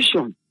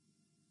composition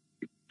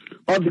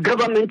of the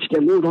government they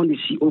moved on to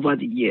see over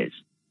the years.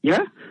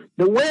 Yeah?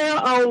 The way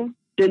how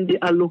then they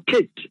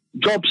allocate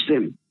jobs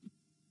them.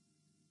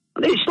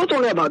 And it's not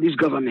only about this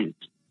government.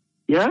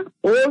 Yeah?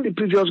 All the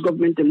previous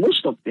government and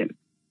most of them.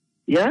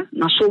 Yeah?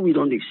 Now so we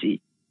don't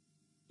see.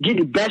 Give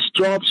the best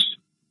jobs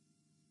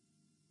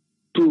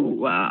to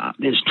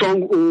the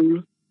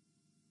stronghold.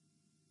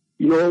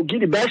 You know,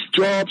 give the best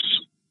jobs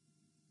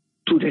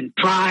to the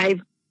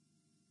tribe.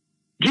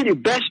 Give the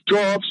best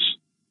jobs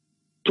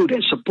to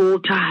the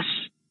supporters.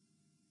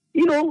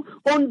 You know,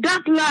 on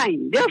that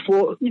line,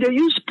 therefore, they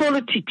use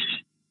politics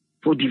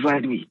for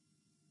divide we.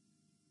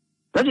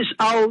 That is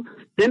how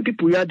then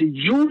people here they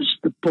use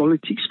the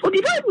politics for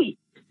divide we.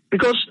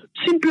 Because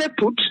simply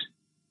put,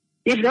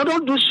 if they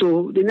don't do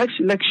so, the next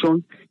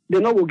election, they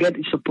not will get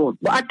the support.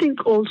 But I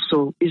think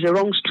also it's a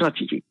wrong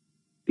strategy.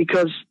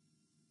 Because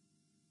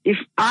if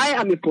I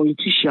am a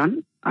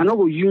politician, I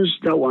will use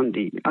that one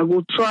day. I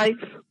will try,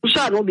 which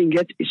I don't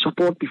get a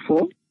support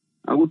before.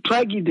 I will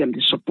try give them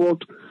the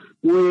support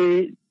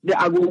where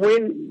I will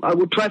win. I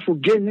will try to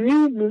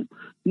gain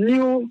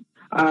new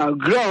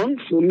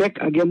ground to make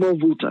again more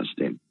voters.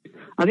 Then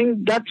I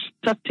think that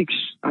tactics.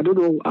 I don't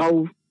know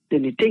how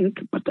they think,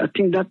 but I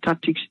think that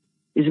tactics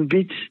is a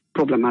bit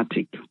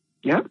problematic.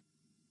 Yeah,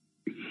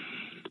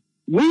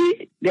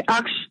 they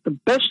ask the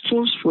best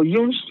tools for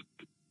use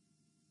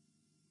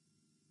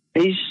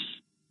is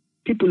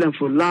people learn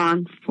for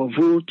learn for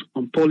vote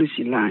on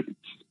policy lines.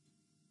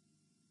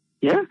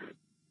 Yeah,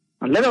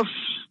 a lot of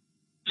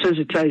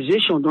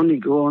sensitization don't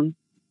go on.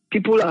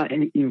 People are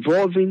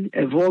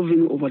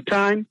evolving over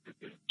time.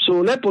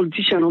 So let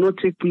politicians not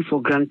take we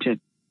for granted.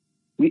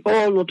 We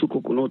all know to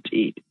coconut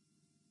aid.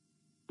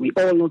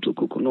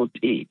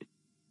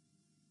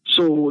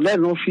 So let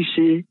not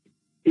say,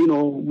 you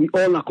know, we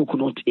all are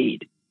coconut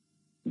aid.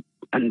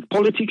 And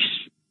politics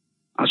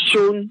as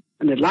shown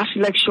in the last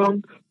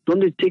election,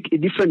 don't they take a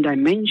different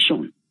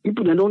dimension?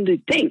 People that don't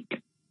they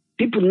think.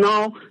 People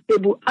now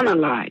able to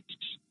analyze.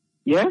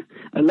 Yeah?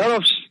 A lot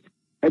of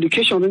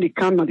education when they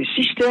come at the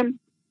system,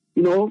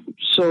 you know,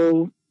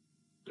 so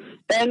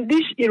and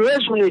this it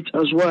resonates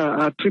as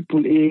well at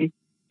AAA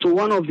to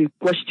one of the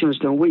questions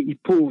the way he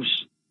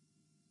posed.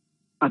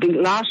 I think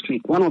last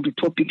week, one of the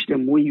topics the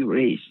way you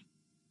raised.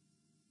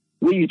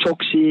 Where you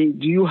talk say,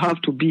 do you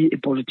have to be a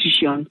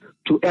politician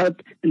to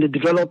help in the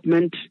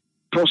development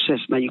process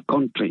in your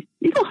country?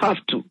 You don't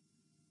have to.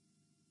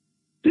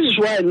 This is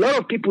why a lot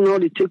of people now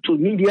they take to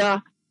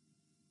media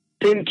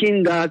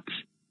thinking that,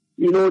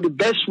 you know, the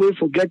best way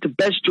for get the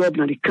best job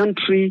in the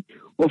country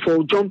or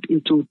for jump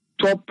into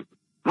top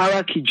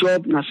hierarchy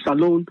job in a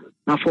salon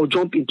and for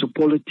jump into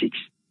politics.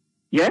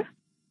 Yeah?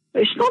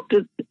 It's not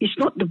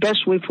the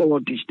best way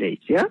forward these days.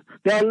 Yeah?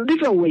 There are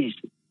different ways.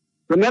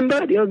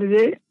 Remember the other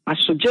day I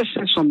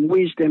suggested some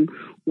ways them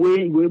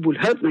where we will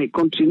help my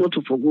country not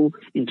to forgo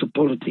into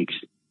politics.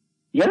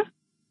 Yeah?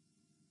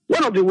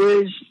 One of the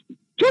ways,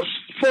 just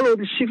follow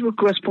the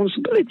civic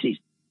responsibilities.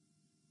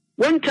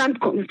 When time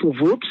comes to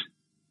vote,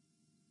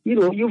 you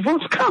know, your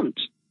votes count.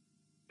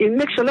 It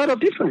makes a lot of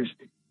difference.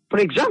 For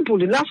example,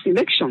 the last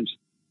elections,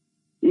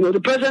 you know,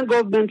 the present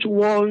government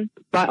won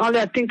by only,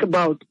 I think,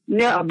 roughly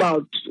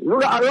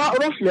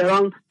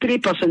around 3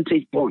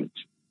 percentage points.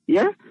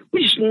 Yeah?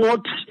 Which is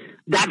not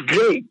that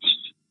great.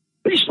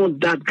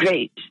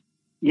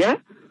 Yeah?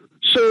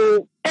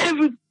 So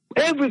every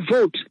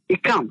vote,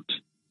 it counts.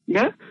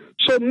 Yeah?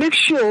 So make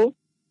sure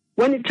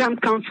when the time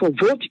comes for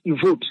vote, you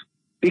vote.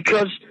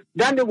 Because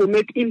then they will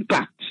make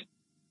impact.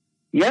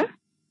 Yeah?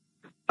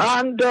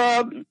 And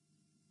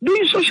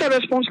doing social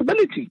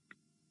responsibility.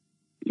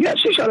 Yeah,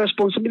 social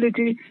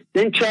responsibility,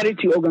 then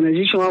charity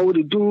organization, how would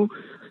you do,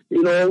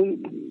 you know,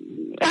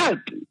 help.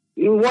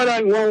 In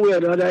one way or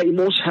the other, it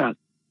must help.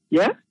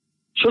 Yeah?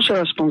 Social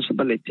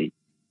responsibility.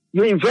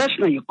 You invest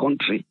in your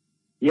country.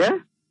 Yeah?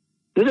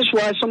 This is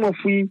why some of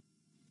we,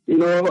 you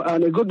know,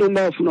 and a good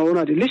number of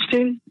the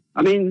listing,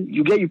 I mean,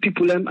 you get your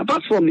people,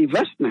 apart from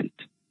investment.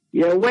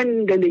 Yeah,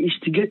 when then they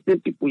instigate the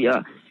people,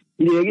 yeah,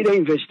 they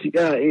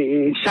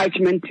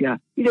incitement, yeah,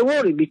 they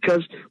worry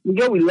because we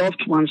get with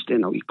loved ones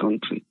in our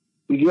country.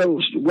 We get,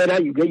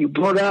 whether you get your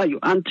brother, your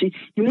auntie,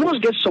 you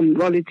must get some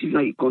relatives in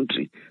your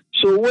country.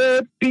 So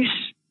where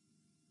peace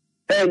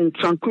and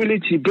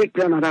tranquility break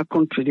down in that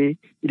country,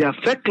 it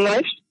affect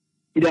lives,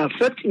 it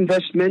affect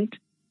investment,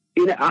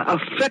 it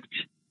affect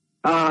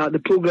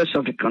the progress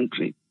of the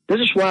country.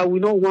 This is why we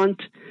don't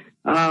want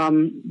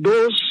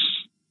those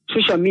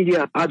social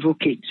media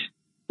advocates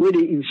where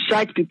they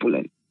incite people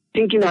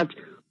thinking that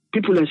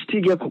people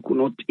still get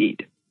coconut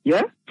aid,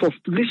 yeah, for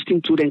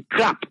listening to them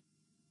crap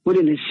where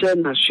they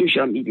send on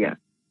social media.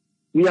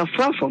 We are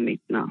far from it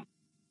now,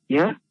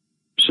 yeah.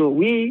 So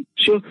we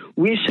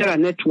set a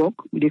network.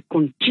 We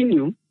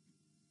continue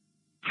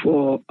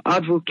for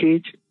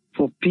advocate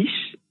for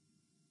peace.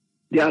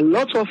 There are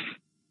lots of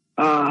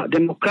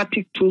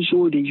democratic tools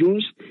who they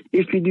use.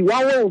 If the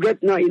one way we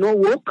get now,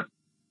 work,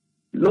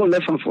 no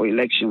left for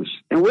elections.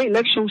 And when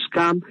elections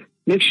come,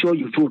 make sure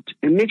you vote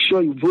and make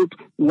sure you vote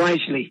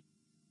wisely.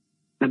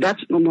 And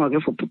that's no more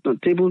again for put on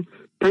the table.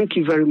 Thank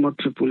you very much,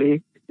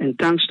 AAA, And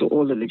thanks to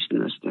all the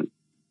listeners then.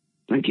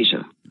 Thank you,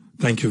 sir.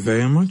 Thank you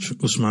very much,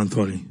 Usman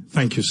Tori.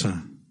 Thank you,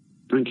 sir.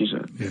 Thank you,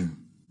 sir. Yeah.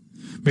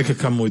 Make a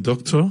come with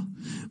doctor.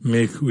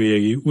 Make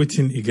we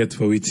waiting you get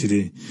for we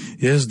today.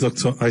 Yes,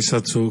 Dr.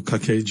 Aissatou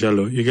Kake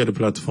Jallow, you get the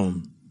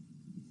platform.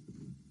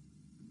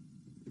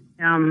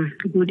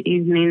 Good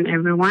evening,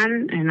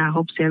 everyone, and I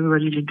hope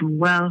everybody to do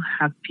well.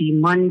 Happy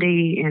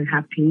Monday and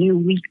happy new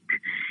week.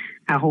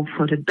 I hope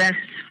for the best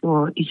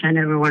for each and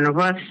every one of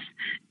us,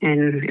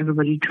 and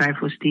everybody try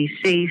to stay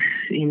safe,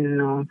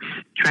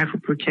 try to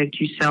protect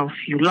yourself,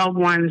 your loved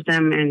ones,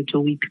 them, and to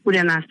we people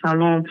in our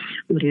salon,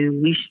 we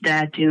wish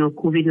that,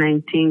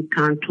 COVID-19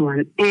 come to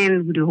an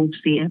end. We hope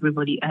see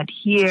everybody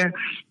adhere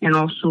and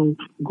also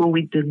go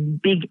with the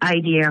big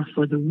idea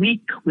for the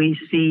week. We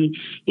see,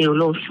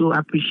 Lord, show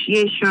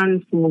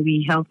appreciation for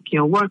we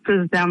healthcare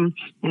workers, them,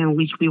 and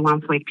which we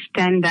want to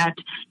extend that,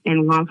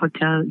 and we want to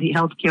tell the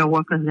healthcare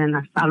workers in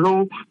our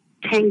salon,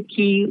 thank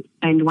you,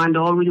 and want to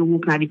already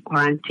work at the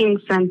quarantine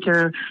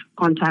center,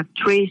 contact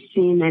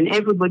tracing, and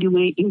everybody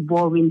we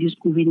involved in this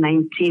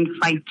COVID-19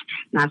 fight.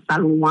 Now,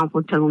 salon want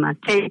to tell them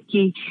thank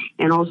you,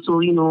 and also,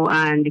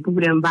 and the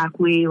people them back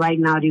way right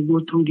now they go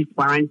through the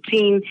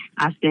quarantine,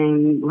 as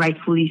them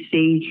rightfully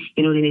say,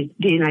 they're in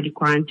the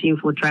quarantine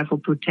for try to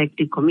protect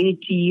the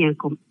community and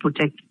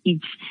protect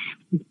each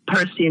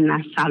person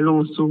at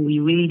salon. So we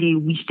really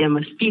wish them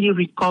a speedy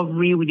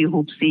recovery. We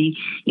hope say,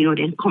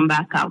 then come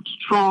back out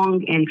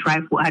strong and try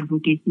to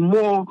advocate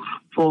more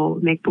for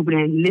make people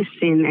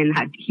listen and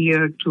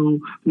adhere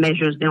to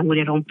measures that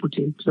we don't put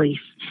in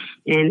place.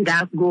 And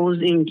that goes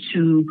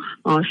into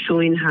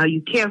showing how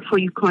you care for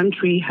your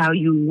country, how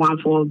you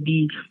want to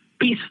be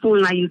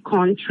peaceful in your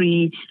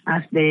country,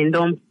 as they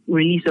don't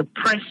release a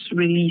press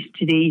release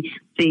today,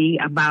 say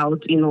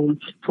about,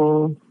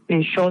 for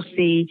ensure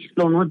say,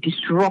 don't not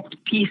disrupt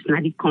peace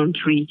in the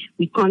country.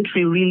 The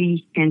country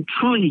really and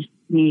truly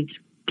needs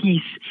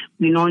peace.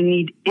 We don't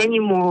need any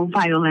more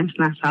violence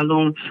in our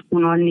salon.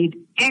 We don't need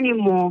any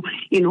more,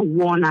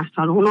 war in our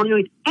salon. We don't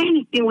need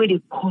anything where they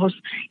cause,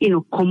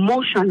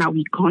 commotion in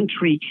our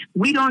country.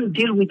 We don't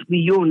deal with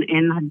Leone,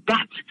 and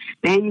that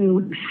then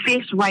we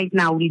face right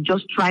now. We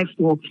just try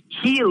to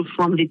heal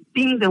from the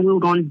things that we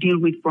don't deal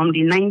with from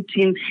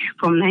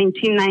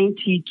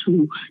 1990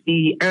 to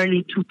the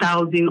early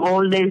 2000,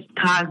 all them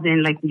scars,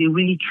 and like they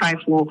really try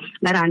for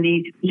that, and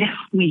they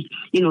left we,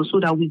 so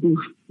that we can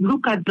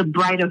look at the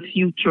brighter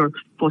future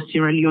for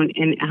Sierra Leone.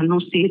 And I know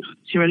say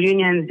Sierra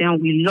Leoneans, then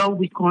we love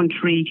the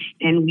country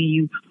and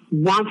we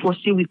want to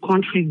see the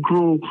country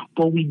grow,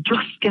 but we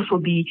just get to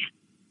be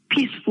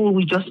peaceful.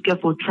 We just get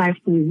to try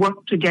to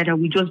work together.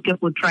 We just get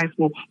to try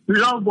to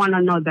love one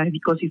another,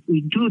 because if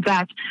we do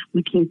that,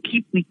 we can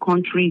keep the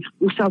country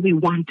also we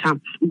want them.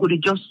 We're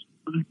going to just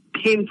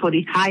aim for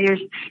the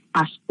highest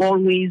as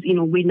always,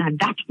 when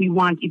that we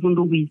want, even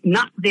though we're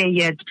not there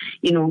yet,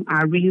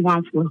 I really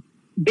want for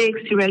big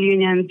Sierra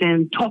Leoneans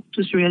and talk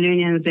to Sierra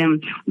Leoneans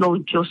and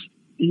Lord just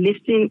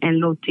listen and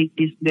Lord take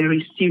this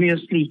very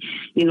seriously,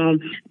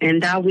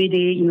 and that way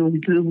they,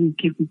 we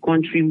keep the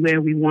country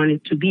where we want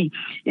it to be.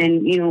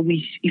 And,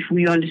 if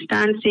we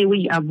understand, say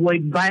we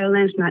avoid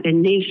violence, not a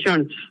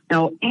nation,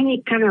 or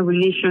any kind of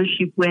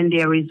relationship when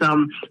there is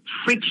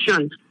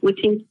friction, we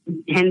think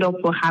end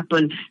up will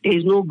happen. There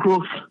is no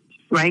growth.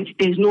 Right?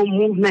 There's no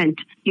movement.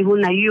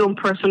 Even in your own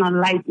personal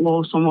life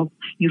or some of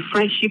your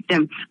friendship,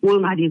 them,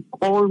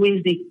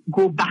 they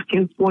go back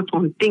and forth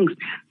on things.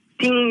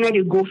 Things that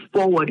they go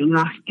forward,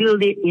 still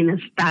they in a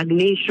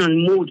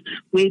stagnation mode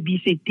where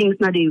we say things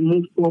that they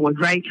move forward,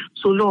 right?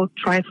 So Lord,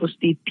 try to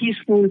stay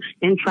peaceful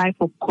and try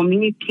to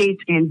communicate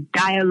and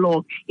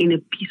dialogue in a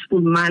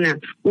peaceful manner.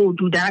 We'll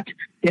do that.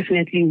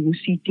 Definitely we'll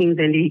see things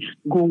and they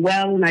go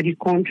well in the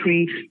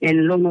country,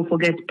 and Lord, don't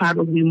forget part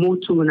of the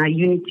motto and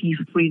unity,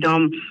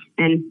 freedom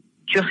and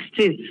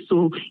justice.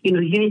 So,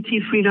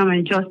 unity, freedom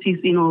and justice,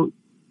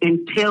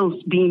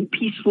 entails being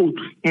peaceful,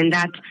 and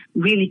that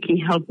really can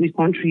help the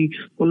country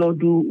will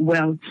do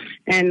well.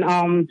 And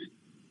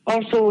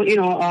also,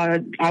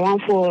 I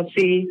want to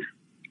say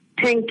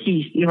thank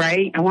you,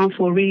 right? I want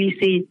to really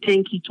say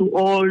thank you to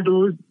all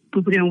those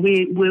people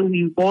where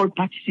we all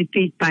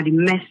participate by the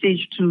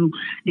message to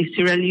the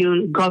Sierra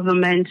Leone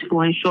government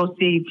for ensure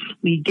say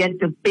we get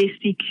the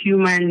basic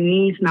human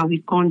needs in our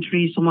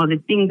country, some of the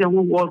things that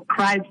we all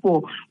cry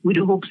for. We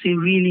do hope say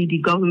really the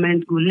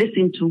government will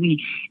listen to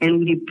we, and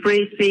we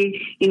pray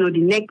say, the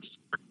next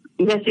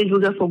message will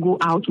therefore go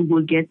out, we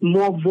will get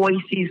more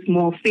voices,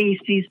 more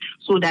faces,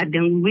 so that they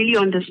really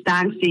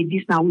understand, say,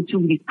 this now what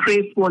we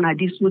crave for, now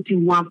this what we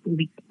want for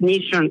the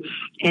nation.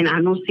 And I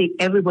know, say,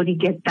 everybody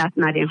gets that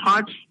now in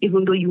heart,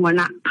 even though you are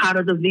not part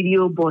of the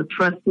video, but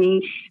trust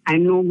me, I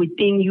know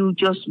within you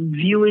just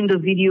viewing the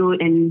video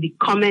and the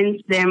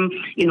comments, them,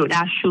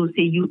 that shows,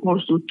 say, you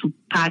also took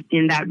part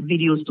in that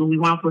video. So we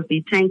want to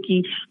say thank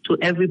you to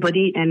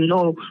everybody, and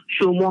Lord,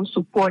 show more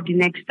support the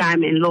next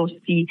time, and Lord,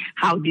 see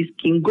how this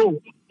can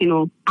go.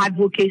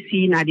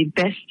 Advocacy is the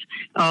best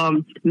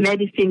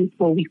medicine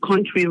for the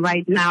country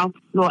right now.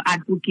 law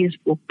advocates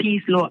for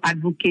peace, law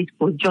advocates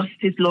for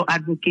justice, law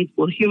advocates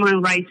for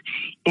human rights,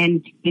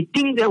 and the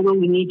things that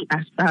we need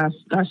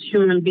as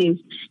human beings.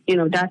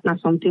 That's not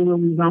something where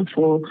we run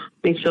for.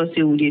 Make sure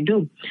say what they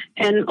do.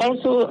 And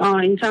also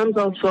in terms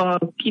of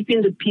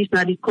keeping the peace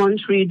in the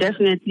country,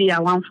 definitely I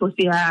want to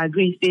say I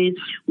agree. Say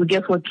we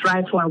get for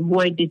try to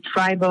avoid the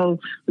tribal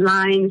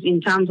lines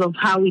in terms of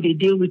how we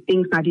deal with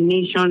things at the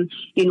nation.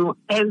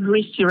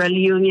 Every Sierra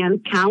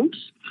Leonean counts.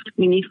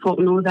 We need to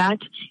know that.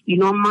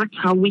 No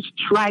matter which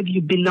tribe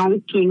you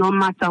belong to, no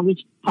matter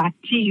which party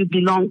you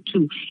belong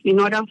to, in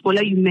order for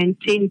you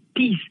maintain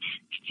peace.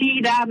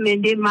 See that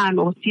Mende man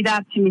or see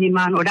that Timini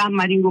man or that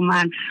Maringo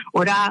man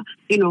or that,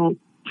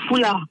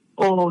 Fula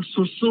or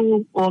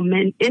Susu or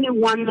any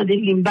one of the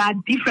Limba,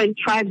 different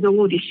tribes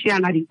that they share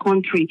in the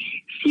country.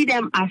 See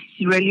them as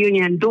Sierra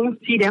Leonean. Don't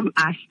see them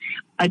as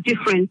a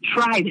different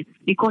tribe,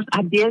 because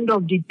at the end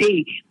of the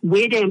day,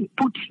 where them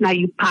put na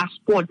your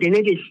passport, they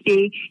need to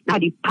say na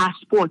the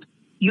passport.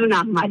 You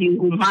not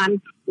Maringo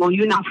man, or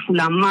you not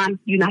Fula man,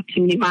 you not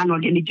Timini man, or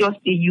then they just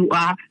say you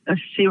are a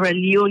Sierra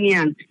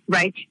Leonean,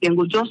 right? Then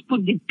we'll just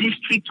put the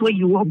district where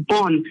you were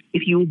born.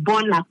 If you were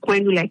born like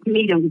Kwendu, like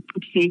me, then we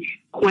put say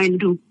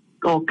Kwendu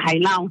or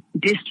Kailao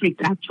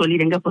district, actually,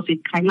 then they'll say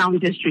Kailao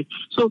district.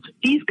 So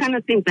these kind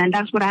of things, and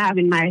that's what I have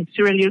in my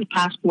Sierra Leone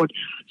passport.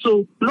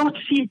 So Lord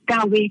see it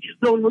that way.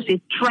 Lord knows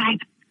a tribe.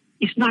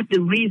 It's not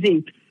the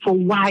reason for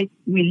why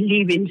we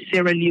live in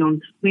Sierra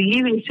Leone. We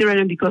live in Sierra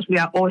Leone because we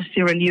are all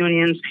Sierra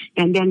Leoneans.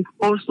 And then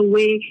also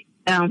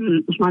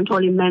Usman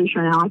Toli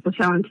mentioned, I want to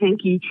say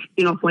thank you,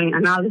 for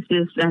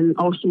analysis, and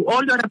also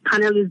all the other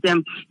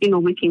panelists,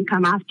 we can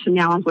come after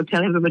me. I want to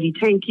tell everybody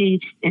thank you,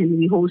 and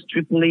we host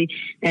AAA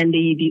and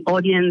the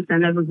audience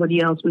and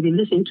everybody else when they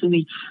listen to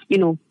me,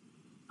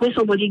 when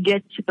somebody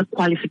gets a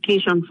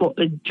qualification for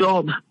a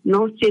job,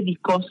 not say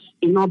because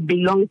it not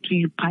belong to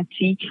your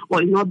party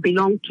or it not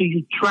belong to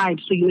your tribe,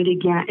 so you need to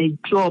get a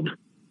job.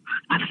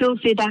 I feel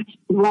say that's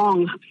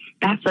wrong.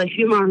 That's a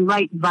human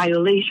right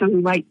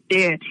violation right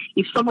there.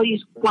 If somebody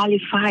is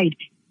qualified,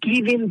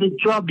 give him the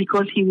job,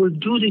 because he will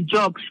do the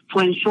job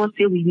for ensure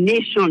say we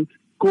nation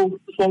go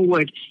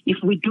forward. If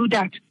we do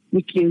that,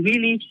 we can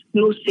really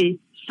say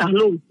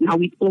salon. Now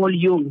we all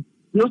young,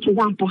 not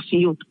one person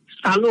young.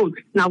 Salon.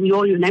 Now we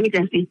all unite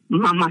and say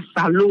Mama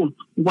Salon.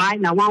 Why?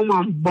 Now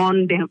one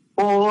born them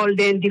all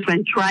them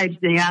different tribes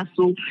they are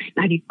so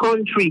now the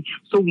country.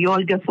 So we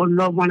all get for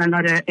love one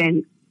another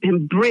and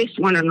embrace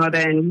one another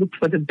and look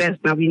for the best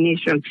in our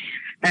nation.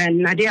 And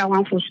Nadia, I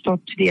want to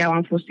stop today. I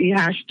want to say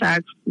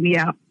hashtag we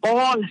are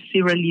all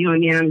Sierra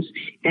Leoneans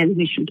and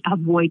we should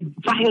avoid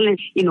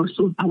violence.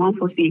 So I want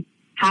to say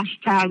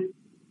hashtag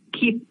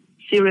keep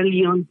Sierra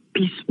Leone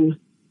peaceful.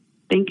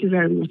 Thank you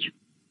very much.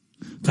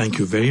 Thank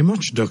you very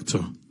much,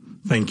 Doctor.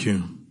 Thank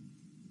you.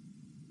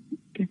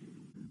 Okay.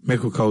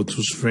 Make we call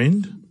Tu's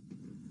friend.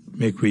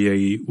 Make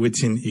we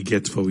waiting he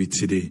get for it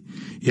today.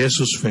 Yes,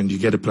 Tu's friend, you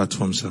get a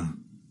platform, sir.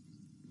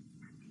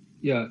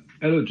 Yeah.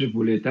 Hello,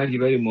 AAA. Thank you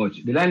very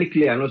much. The line is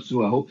clear, not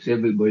so. I hope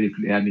everybody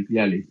hear me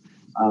clearly.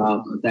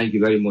 Thank you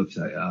very much.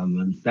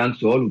 And thanks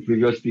to all the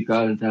previous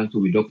speakers, and thanks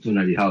to the doctor in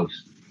the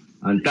house.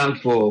 And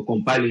thanks for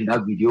compiling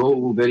that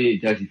video. Very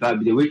interesting.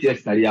 The wait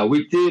yesterday, I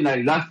waited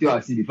and last year I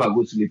see before I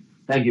go to sleep.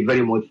 Thank you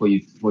very much for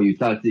your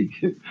tactic,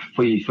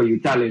 for your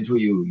talent.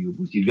 You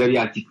very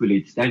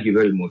articulate. Thank you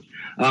very much.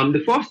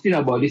 The first thing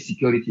about this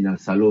security in a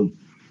salon,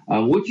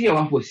 what I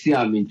want to say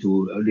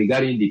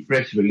regarding the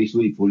press release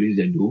what the police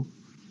then do.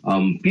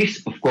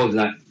 Peace, of course,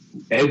 that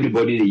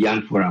everybody they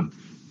yearn for them.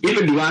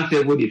 Even the ones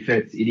that they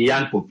fed, they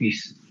yearn for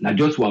peace. Not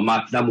just one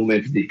match that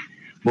moment day,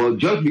 but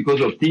just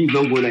because of things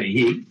don't go like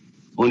here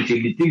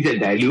until the things are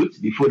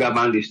dilute before that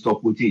man they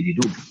stop what they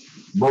do.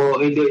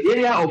 But in the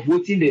area of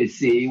what they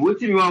say,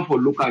 what we want to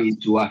look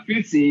into, I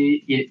feel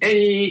say in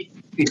any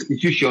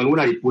institution, one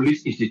of the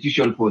police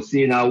institution for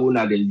saying now one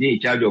of them they in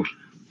charge of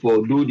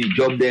for do the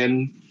job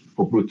them,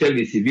 for protect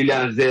the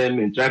civilians them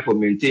and try for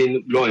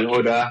maintain law and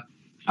order.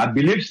 I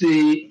believe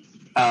say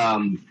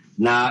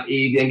now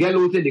if they get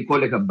what they call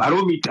like a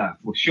barometer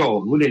for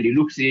sure. When they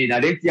look say now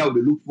that's how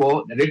they look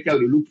for,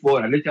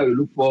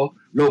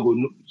 logo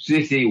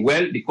say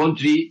well the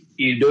country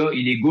is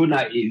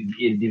gonna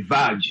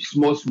diverge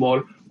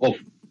small of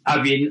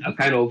having a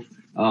kind of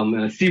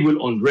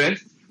civil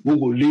unrest who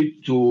will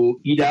lead to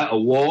either a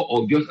war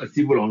or just a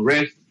civil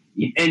unrest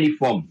in any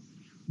form.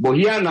 But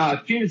here now I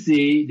feel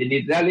say the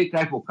neutrality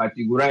type of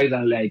categorize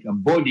and like a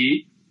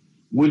body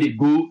will they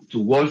go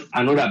towards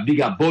another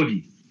bigger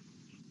body.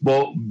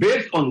 But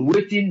based on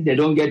waiting, they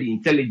don't get the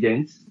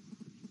intelligence.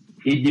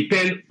 It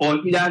depends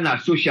on either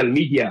social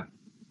media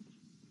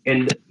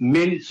and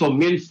some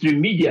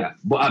mainstream media.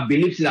 But I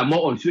believe they are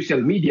more on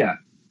social media.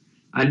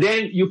 And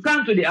then you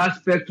come to the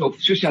aspect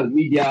of social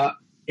media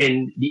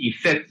and the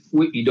effect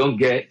we don't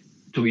get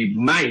to be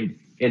mind.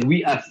 And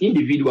we as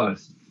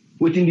individuals,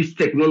 within this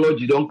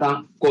technology don't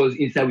cause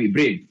inside we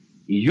brain.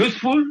 It's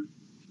useful,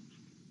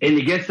 and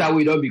it gets how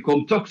we don't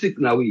become toxic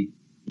now.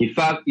 In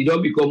fact, it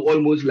don't become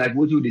almost like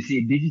what you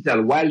see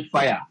digital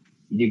wildfire.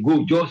 They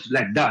go just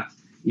like that.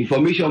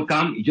 Information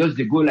come, it just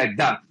they go like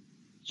that.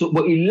 So,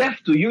 but it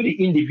left to you, the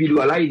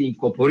individual, how you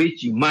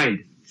incorporate your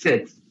mind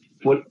set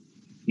for,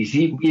 you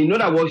see, in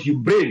other words, your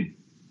brain.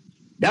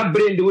 That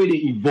brain, the way they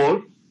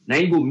evolve, now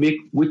you go make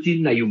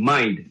waiting na your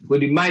mind. Because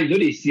the mind, you know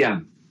they see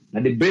them.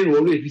 And the brain will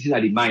always visit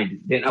at the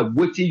mind. Then I'm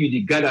waiting you to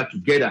gather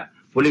together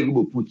for them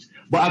to put.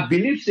 But I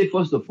believe, say,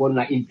 first of all,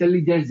 now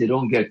intelligence they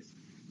don't get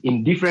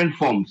in different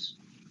forms.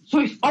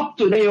 So it's up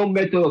to their own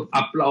method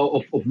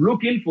of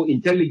looking for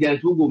intelligence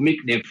who will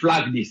make them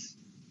flag this.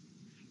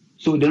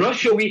 So they're not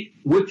sure we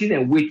waiting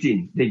and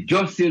waiting. They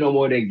just say no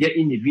more, they get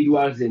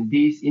individuals and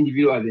this,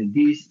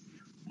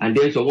 and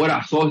then some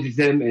other sources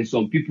them and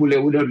some people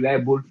that were not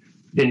reliable,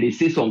 then they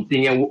say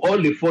something and we all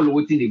they follow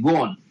waiting, they go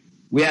on.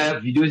 We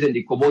have videos and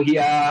they come out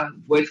here,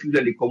 voice clips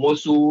and they come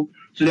also.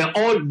 So they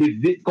all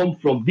they come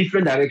from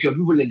different directions.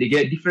 People and they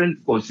get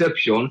different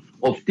conception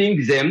of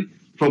things them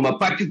from a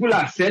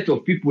particular set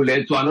of people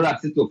to another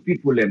set of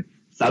people.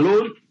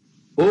 Salon,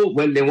 oh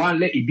well, they want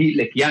let it be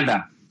like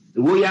yanda.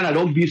 The way yanda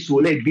don't be so,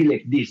 let it be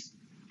like this.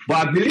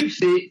 But I believe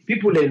say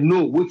people that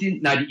know what is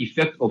now the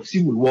effect of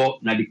civil war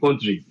in the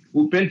country.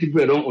 Who plenty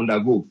people don't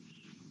undergo.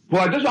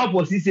 But I just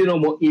want to say no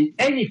more in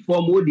any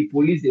form where the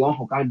police they want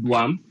for can do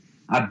them.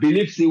 I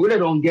believe say when they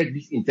don't get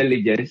this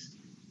intelligence,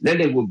 then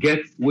they will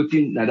get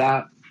waiting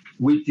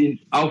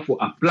how for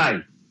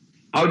apply.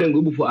 How they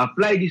go for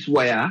apply this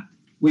wire,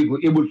 we go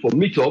able for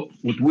meet up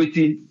with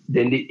waiting,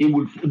 then they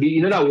able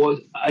in other words,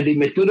 the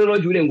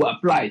methodology we then go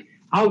apply.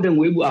 How then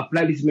we able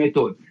apply this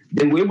method?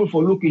 Then we able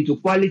for look into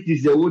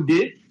qualities the whole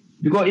day.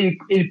 Because in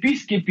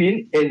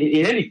peacekeeping and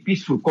in any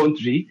peaceful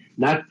country,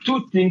 now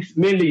two things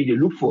mainly they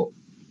look for.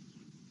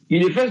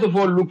 You first of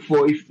all look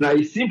for if now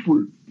a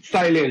simple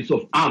silence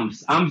of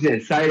arms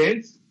and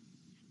silence,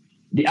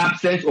 the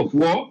absence of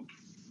war.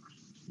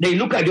 They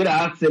look at the other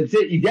absence, say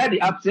if they are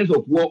the absence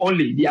of war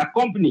only, they are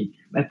accompanied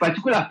by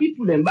particular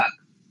people and back.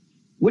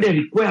 What they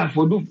require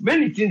for do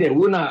many things they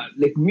wanna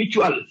like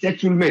mutual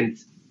settlement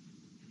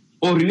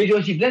or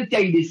relationship. Then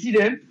tell you they see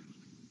them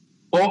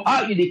or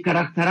how you they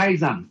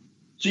characterize them.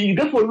 So you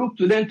therefore look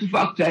to them to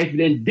factor if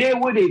then they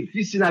where they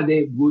fishing and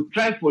they go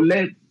try for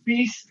let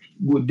peace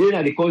go there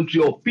in the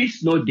country or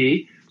peace not there.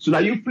 So now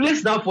you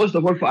place now first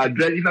of all for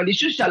address. If on the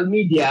social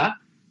media,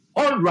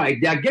 all right,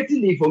 they are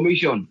getting the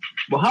information.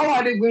 But how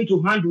are they going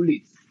to handle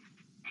it?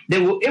 They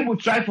will able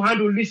to try to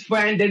handle this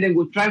fine, then they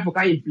will try for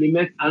can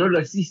implement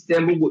another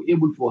system who will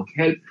able for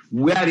help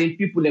wherein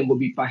people then will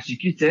be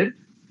persecuted.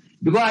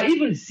 Because I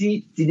even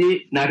see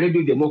today na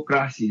radio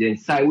democracy then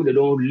side where they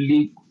don't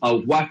link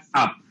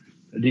WhatsApp.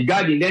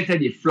 Regarding let's say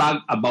the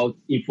flag about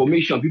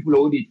information, people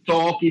already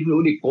talk, people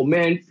already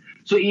comment.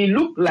 So it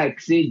look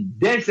like say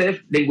themselves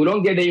they go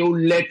don't get their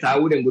own letter,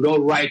 or they go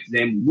don't write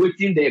them,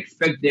 waiting they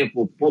expect them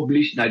for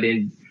publish now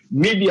then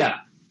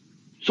media.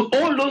 So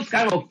all those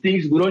kind of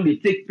things go on they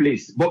take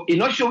place. But it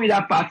not showing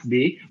that part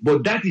there,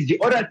 but that is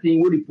the other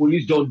thing where the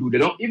police don't do. They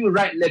don't even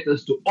write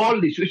letters to all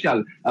the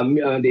social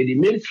the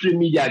mainstream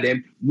media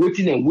them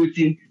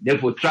waiting,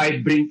 therefore try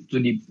bring to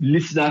the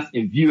listeners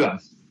and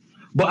viewers.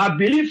 But I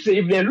believe, say,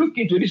 if they look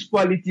into these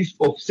qualities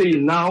of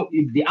saying now,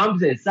 if the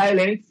arms are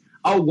silent,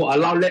 how will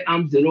allow the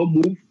arms to not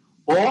move,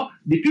 or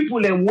the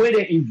people then where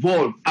they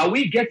involved, are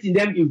we getting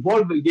them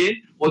involved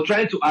again or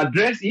trying to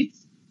address it?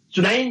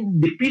 So then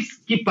the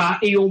peacekeeper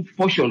own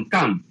portion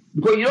come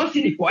because you don't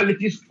see the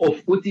qualities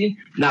of putting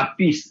na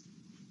peace.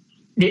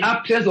 The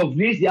absence of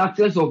this,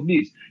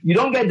 You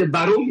don't get the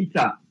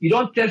barometer. You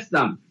don't test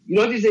them. You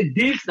don't say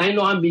this. I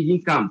know I'm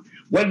begin come.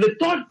 Well, the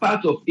third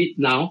part of it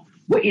now.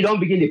 When you don't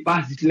begin to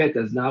pass these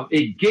letters now,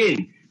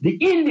 again, the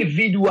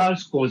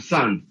individuals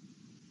concerned,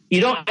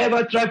 you don't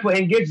ever try to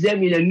engage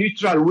them in a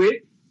neutral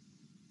way,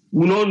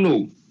 we don't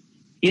know.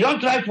 You don't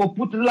try to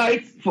put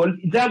lights for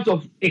in terms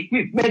of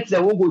equipment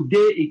that will go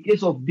there in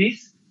case of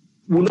this,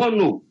 we don't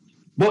know.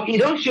 But you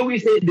don't show we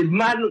say the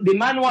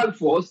manual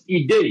force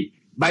is there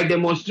by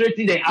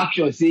demonstrating the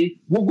action, say,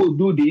 we go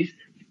do this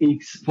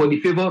for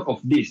the favor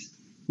of this,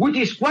 which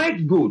is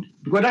quite good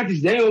because that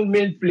is their own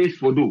main place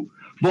for do.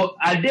 But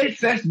are they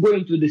first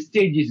going to the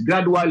stages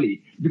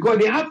gradually? Because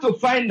they have to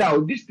find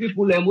out these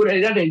people and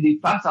rather than they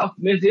pass out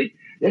message,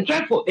 they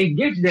try to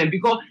engage them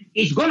because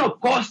it's going to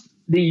cost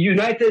the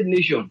United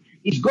Nations.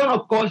 It's going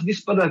to cost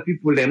these other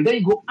people them. Then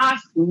you go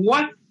ask,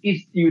 what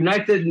is the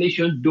United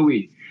Nations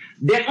doing?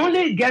 They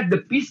only get the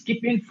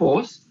peacekeeping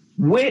force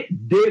where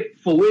they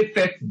for way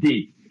first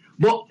day.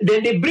 But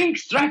then they bring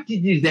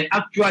strategies that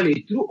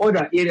actually through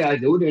other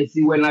areas they wouldn't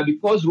see, well, now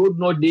because road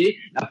not there,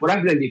 now for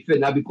example, they fail,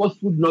 now because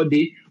food not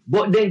there.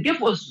 But then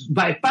give us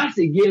bypass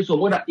again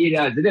some other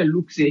areas. They then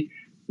look, say,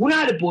 when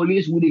are the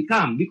police, will they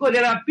come? Because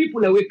there are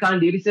people that we can't,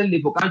 they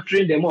recently can't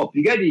train them up.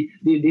 You get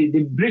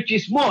the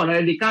breaches more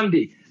and they come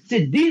there.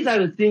 Say, these are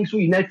the things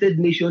we United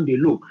Nations, they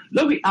look.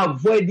 Let me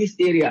avoid this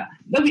area.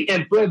 Let me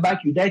employ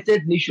back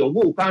United Nations.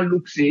 Who can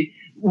look, say,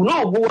 we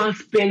not go and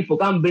spend for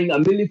can bring a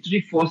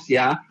military force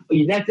here, a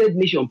United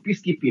Nations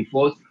peacekeeping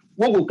force,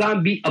 who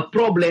can be a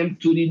problem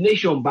to the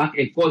nation back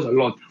and cause a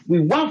lot.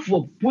 We want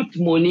to put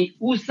money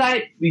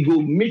outside, we go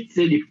meet,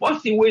 say the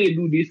first thing when they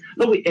do this,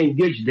 let we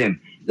engage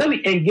them. Let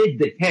me engage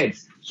the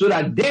heads so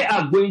that they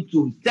are going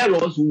to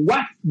tell us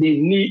what they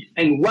need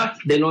and what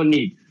they don't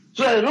need.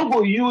 So they're not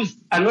going to use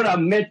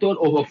another method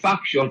of a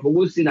faction for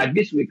what's saying that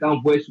this we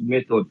can voice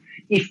method.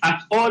 If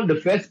at all the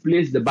first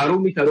place the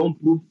barometer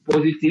don't prove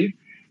positive,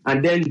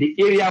 and then the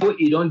area where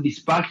you don't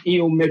dispatch in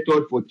your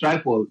method for try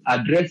for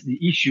address the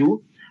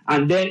issue,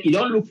 and then you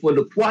don't look for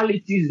the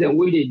qualities the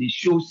way they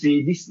show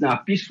say this is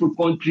a peaceful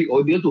country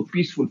or this is a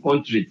peaceful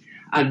country.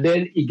 And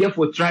then you get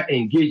for try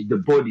engage the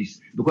bodies.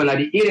 Because at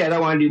the area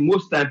that one the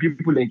most time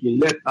people they can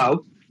let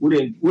out with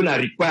a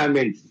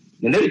requirement.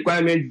 The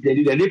requirement they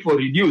need for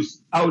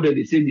reduce how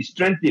they say the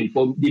strengthening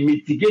for the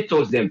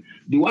mitigators them.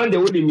 The one they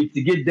will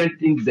mitigate them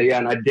things they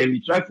are and then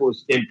we try for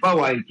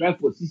empower and try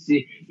for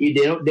say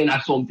if they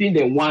are something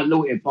they want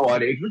no empower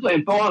them. If it's not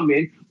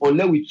empowerment,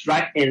 unless we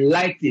try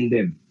enlighten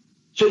them.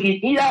 So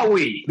in either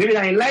way, maybe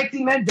the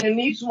enlightenment they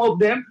need some of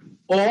them,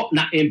 or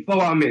na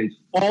empowerment,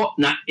 or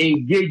na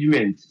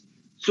engagement.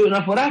 So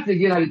now for that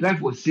again, I try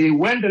to say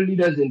when the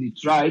leaders in the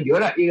tribe, the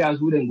other areas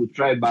wouldn't go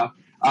try back.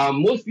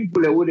 Most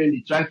people that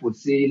wouldn't try to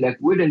say like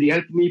wouldn't they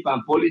help me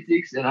from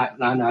politics and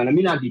I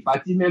mean I'm the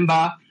party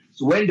member.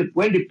 So when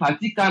the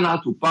party come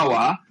out to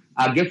power,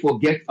 I get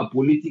a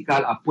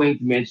political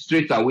appointment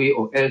straight away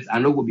or else I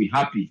not will be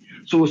happy.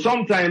 So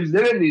sometimes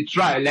they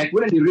try like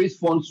when they raise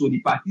funds, so the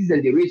parties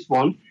and they raise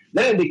funds,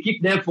 then they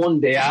keep their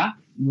fund there.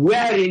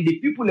 Wherein the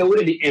people that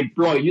already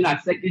employ,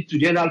 secretary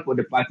general for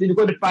the party,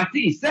 because the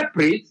party is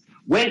separate.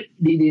 When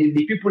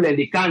the people and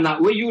they come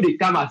now, when you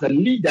come as a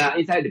leader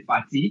inside the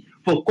party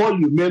for call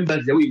you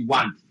members the way you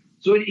want.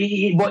 So,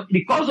 but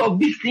because of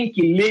this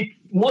thinking link,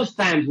 most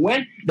times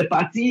when the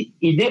party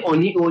is there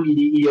on its own,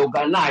 it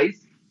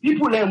organized,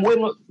 people they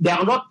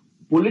are not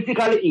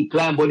politically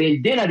inclined, but they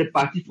at the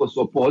party for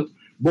support.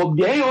 But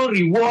their own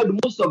reward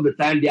most of the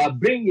time they are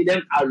bringing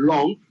them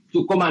along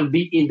to come and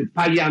be in the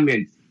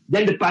parliament.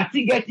 Then the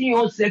party getting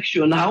your own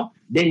section now.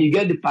 Then you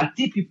get the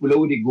party people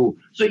where they go.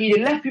 So if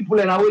the left people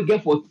and I will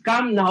get for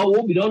come now,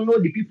 we don't know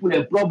the people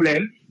and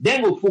problem,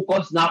 then we'll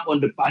focus now on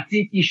the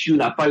party issue in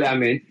the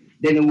parliament,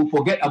 then we'll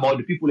forget about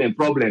the people and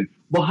problem.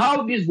 But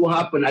how this will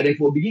happen, and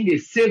therefore begin to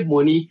save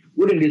money,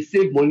 wouldn't they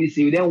save money,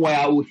 say then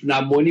why with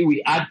now money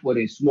we add for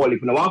them small.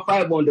 If now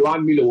 1,500,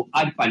 1 million we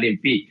add for them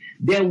pay.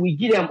 Then we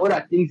give them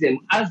other things and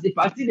as the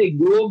party they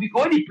grow,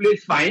 because the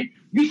place fine,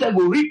 you say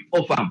go rip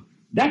off them.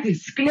 That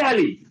is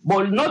clearly,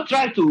 but not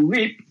try to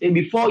reap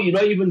before you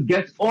don't even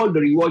get all the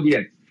reward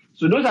yet.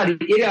 So those are the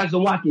areas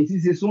of what I can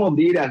see, some of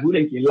the areas who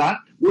they can lack,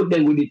 what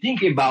then will they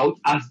think about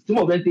as some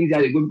of the things that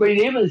they go, because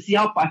they even see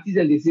how parties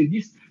and they say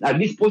this,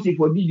 this person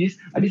for this,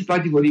 this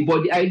party for this,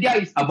 but the idea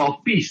is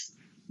about peace.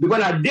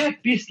 Because at their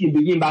peace can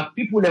begin, but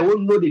people that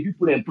won't know the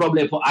people and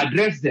problem for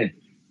address them.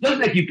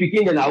 Just like you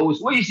picking in the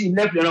house, when you see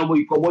left and right,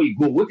 you come, you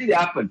go, what did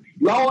happen?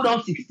 You are all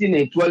down 16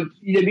 and 12,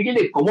 in the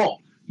beginning they come up.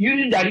 You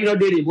didn't die not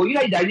daily, but you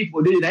like die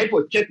for daily, die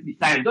for check the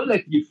time. Don't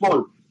like you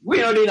fall.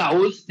 We are not in our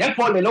house, they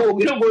fall, we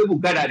don't go able to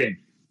gather them.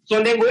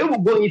 So then we able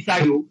to go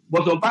inside you,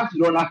 but some parts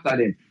run after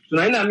them. So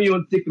now me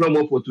won't take no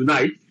more for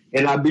tonight.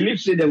 And I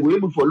believe say that we're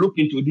able to look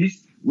into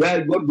this,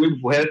 where God will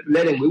able to help,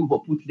 let them be able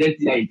to put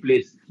that in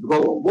place.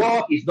 Because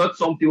war is not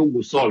something we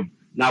will solve.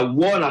 Now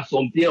war is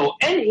something or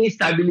any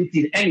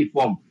instability in any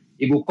form,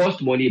 it will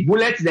cost money.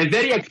 Bullets, they're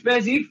very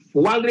expensive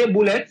for 1 grade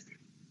bullets.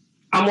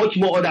 How much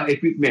more other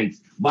equipment?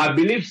 But I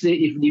believe, say,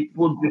 if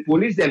the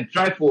police them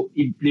try to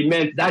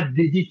implement that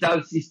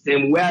digital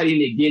system,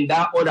 wherein again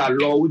that other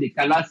law, with the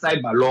cannot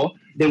cyber law,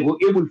 then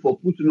we're able to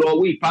put law,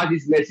 we pass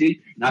this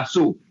message. Now,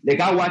 so, like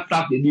our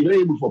WhatsApp, they not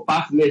able to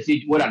pass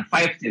message more than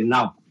 5 till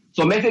now.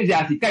 So, message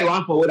as you carry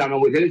one forward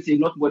and we say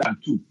not more than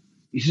 2.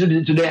 You see,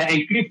 so they are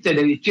encrypted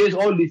and they change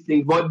all these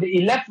things, but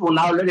the left for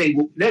now, let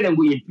them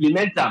go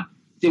implement them.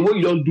 Say, well,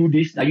 you don't do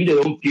this, now you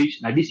don't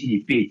pitch, now this is the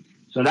pay.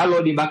 So that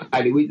law back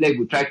at the way like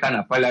we try kind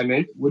of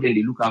parliament, what then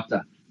they look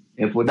after.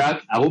 And for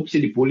that, I hope say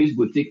the police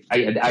will take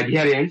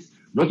adherence,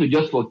 not to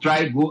just for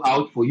try go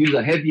out for use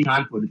a heavy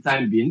hand for the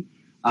time being.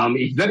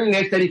 It's very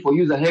necessary for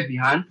use a heavy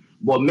hand,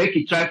 but make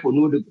it try for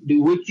know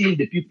the waiting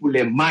the people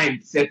their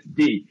mindset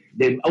day,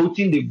 the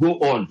outing they go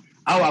on.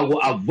 How I will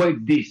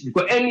avoid this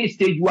because any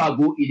stage where I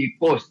go it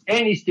cost,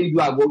 any stage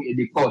where I go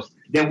it cost.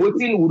 Then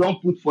waiting we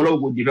don't put follow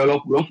will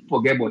develop, we don't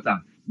forget about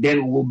them.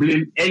 Then we will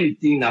blame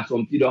anything that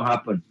something don't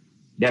happen.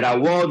 There are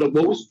world of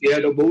those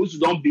who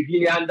don't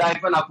begin and die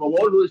from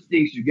all those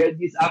things. You get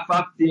this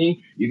AFAP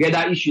thing, you get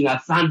that issue in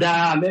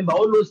Asanda. Remember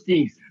all those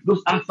things,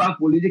 those AFAP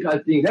political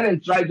things. Let them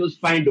try to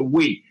find a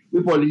way.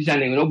 We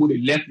politicians will not go to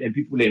the left and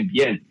people and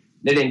behind.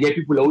 Let them get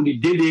people who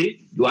did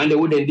it, the one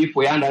who then did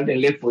for yonder,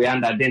 then left for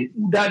yonder. Then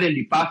who that then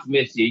the past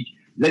message,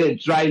 let them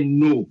try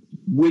know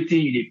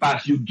waiting in the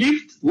past. You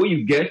gift what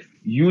you get,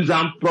 use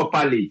them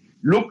properly.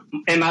 Look,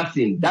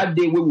 Emerson, that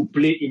day we will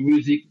play in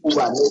music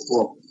over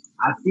network.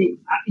 I see,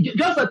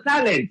 just a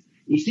talent.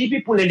 You see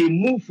people and they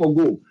move for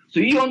go. So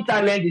your own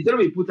talent is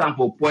already put on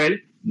for poil,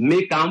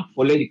 make them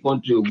for let the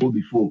country go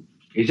before.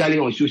 Especially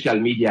on social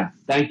media.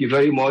 Thank you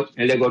very much,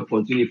 and let God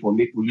continue for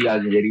me to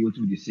as a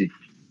to the sick.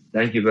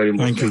 Thank you very much.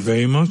 Thank you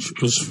very much,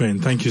 Usman.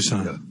 Thank you,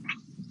 sir.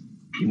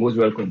 You're most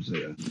welcome,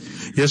 sir.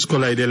 Yes,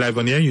 caller, are live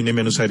on here? Your name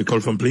and who side the call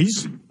from,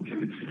 please.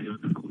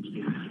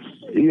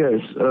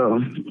 Yes,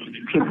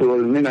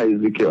 Triple Nina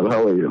Ezekiel,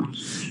 how are you?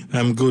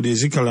 I'm good,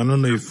 Ezekiel. I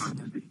don't know if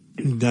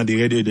now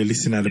the radio they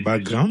listen at the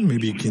background.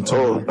 Maybe you can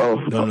turn.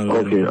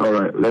 Okay, all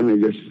right. Let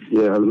me just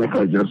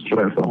I just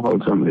try for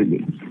hold some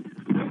maybe.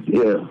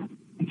 Yeah.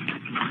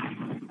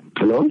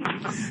 Hello?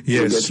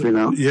 Yes.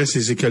 Yes,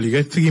 Ezekiel, you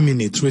get 3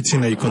 minutes.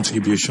 Waiting on your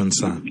contribution,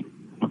 sir.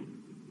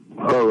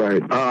 All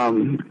right.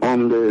 On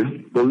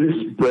the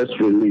police press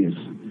release,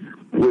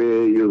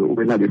 where you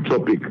went at the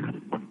topic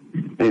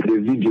and the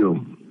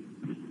video,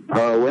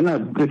 when I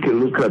take a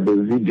look at the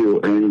video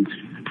and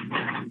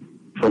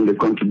from the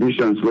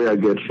contributions where I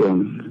get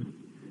from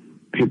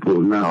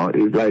people now,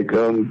 it's like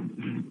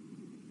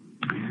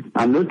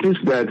I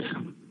noticed that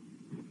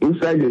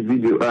inside the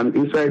video and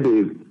inside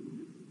the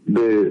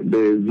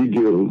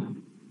video,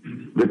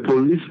 the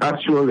police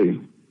actually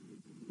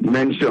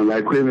mentioned,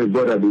 like when we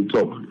brought at the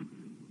top,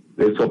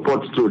 the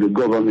support to the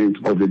government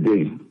of the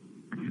day.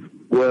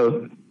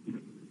 Well,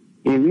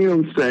 in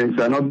real sense,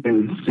 I not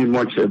been see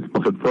much of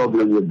a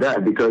problem with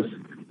that, because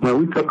when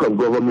we talk of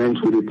government,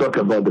 we talk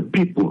about the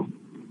people.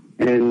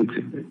 And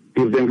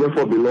if they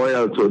therefore be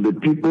loyal to the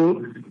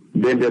people,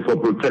 then therefore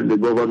protect the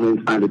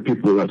government and the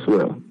people as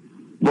well.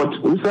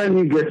 But we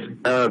certainly get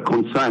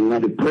concerned now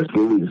the press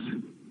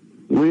release.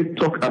 We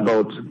talk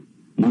about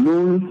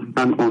known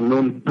and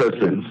unknown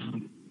persons.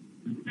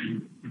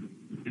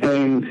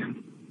 And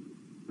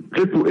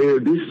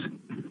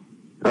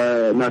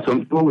now some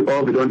people we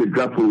all be on the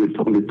grapple with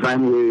from the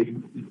time we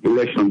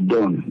election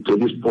done to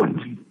this point.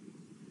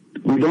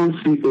 We don't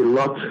see a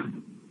lot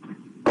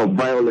of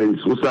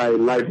violence, whose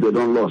life they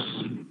don't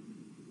lose.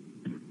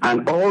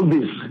 And all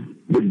this,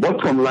 the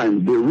bottom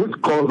line, the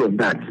root cause of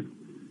that,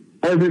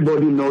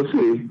 everybody knows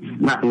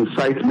not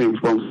incitement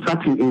from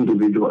certain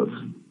individuals.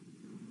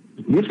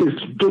 This is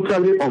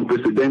totally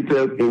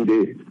unprecedented in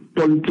the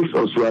politics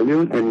of Sierra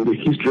Leone and in the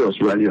history of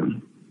Sierra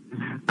Leone.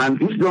 And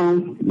this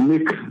don't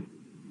make,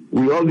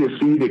 we always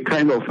see the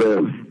kind of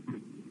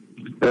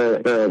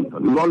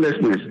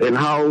lawlessness and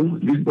how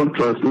this don't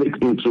translate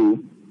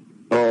into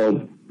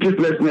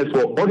peacelessness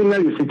for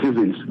ordinary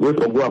citizens who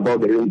go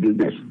about their own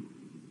business.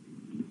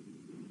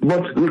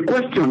 But the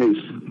question is,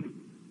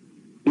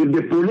 if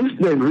the police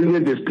then really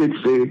the state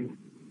say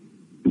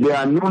they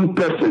are known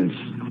persons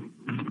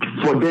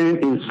for their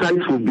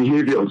insightful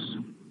behaviors,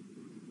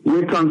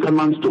 which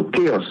tantamount to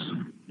chaos,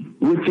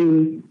 which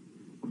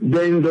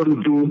then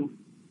don't do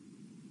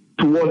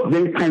towards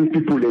them kind of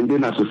people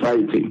in our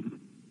society.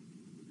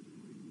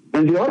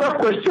 And the other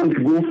question to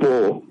go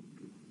for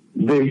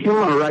the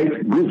human rights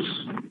groups,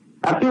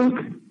 I think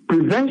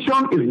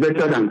prevention is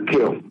better than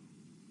cure.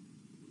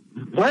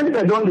 When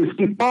they don't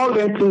see all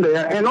that in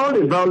there and all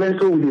the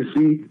violence we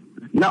see,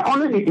 not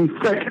only the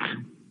effect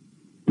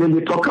when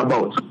they talk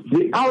about,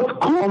 the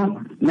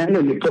outcome then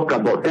they talk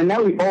about, and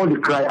now we all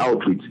cry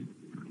out with.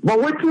 But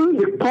waiting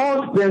the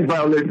cause then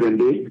violence then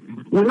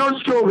we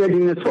not show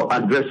readiness for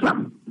address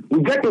them.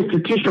 We get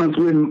institutions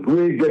when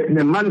we get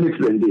the mandates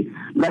then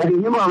like the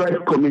Human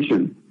Rights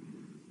Commission.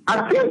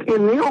 I think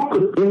in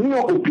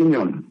your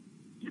opinion,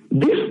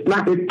 this is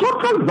like a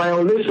total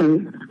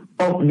violation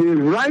of the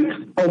rights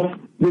of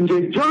the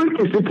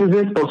majority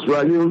citizens of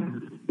Sierra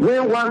Leone,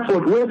 where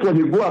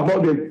they go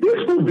about their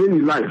peaceful daily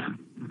life.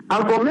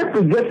 And for me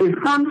to get a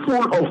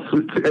handful of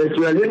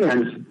Sierra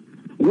Leoneans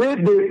where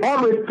they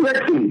are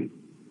reflecting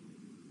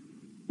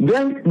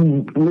then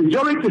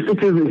majority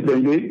citizens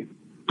then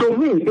to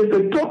me it's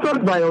a total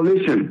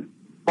violation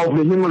of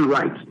the human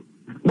rights.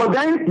 But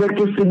then they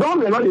can sit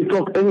down and not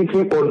talk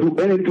anything or do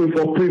anything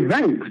for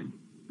prevent.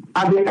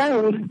 At the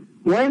end,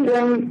 when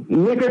then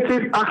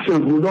negative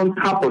actions will not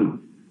happen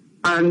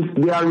and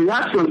there are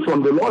reactions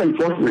from the law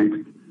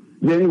enforcement,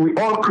 then we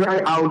all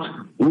cry out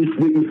with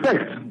the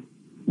effect.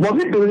 But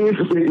we believe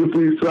if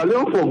we forget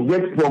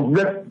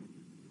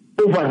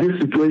over this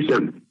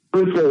situation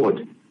going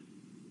forward,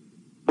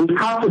 we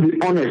have to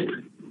be honest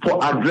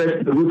for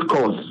address the root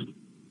cause.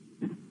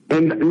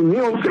 And in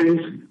real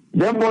sense,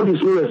 their body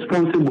is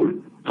responsible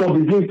for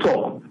the big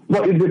talk.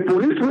 But if the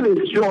police will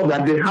ensure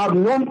that they have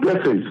known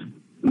persons,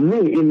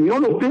 in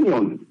your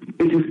opinion,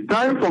 it is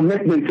time for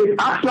them to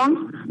take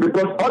action,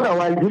 because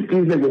otherwise these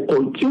things will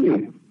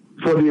continue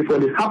for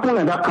the happening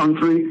in that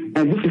country,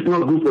 and this is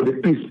not good for the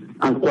peace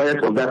and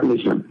quiet of that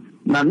nation.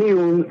 Now, my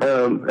own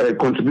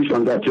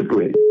contribution that you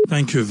pray.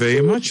 Thank you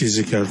very much,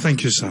 Ezekiel.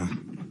 Thank you, sir.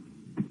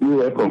 You're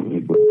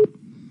welcome.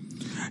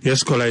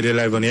 Yes, caller, ID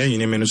live on here. Your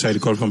name and side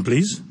call from,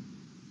 please.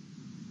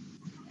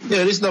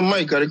 Yeah, this is the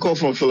Mike. I call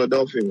from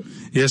Philadelphia.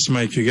 Yes,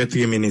 Mike, you get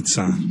 3 minutes,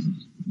 sir.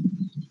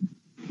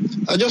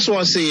 I just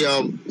want to say,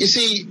 you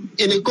see,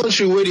 in a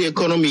country where the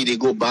economy they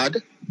go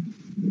bad,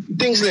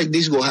 things like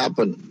this go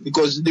happen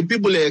because the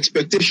people the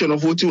expectation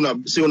of what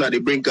you say they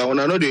bring out,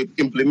 I know they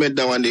implement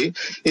that one day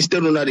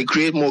instead of they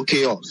create more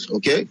chaos.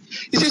 Okay,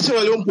 you see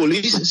Sierra Leone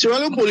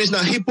police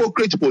now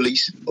hypocrite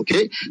police.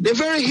 Okay, they're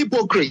very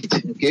hypocrite.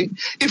 Okay,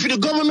 if the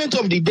government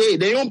of the day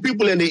the young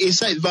people and they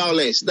incite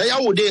violence, they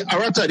are they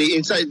arata they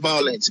incite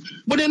violence,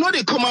 but they know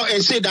they come out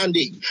and say that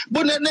day.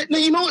 But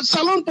you know,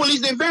 Salon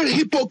police they're very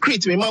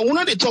hypocrite, man. We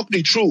know they talk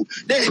the truth.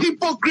 They're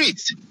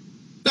hypocrites.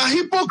 The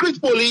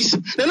hypocrite police,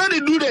 they know they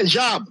do their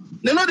job.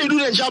 They know they do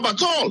their job at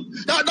all.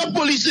 That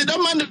police, that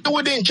man,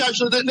 they're in charge,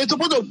 so they're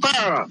supposed to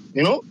fire,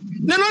 you know.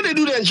 They know they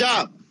do their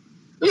job.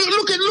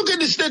 Look at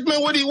the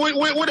statement what they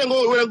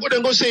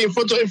go say in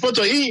front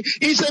of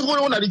he said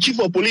one of the chief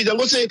of police and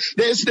go say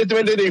their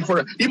statement they in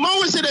front. He might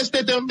always say their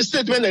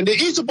statement and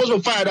he's supposed to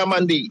fire that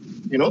man day,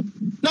 you know.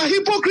 Now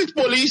hypocrite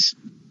police.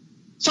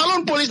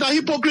 Salon police, now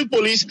hypocrite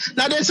police,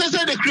 now they say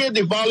they create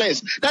the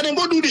violence. Now they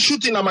go do the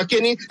shooting at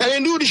McKinney, and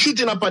then do the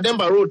shooting at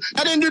Pademba Road,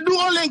 and then they do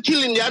all them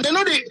killing there. They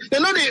know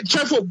they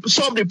try to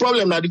solve the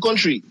problem now, the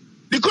country.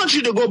 The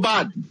country they go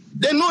bad.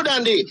 They know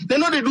that they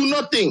know they do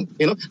nothing,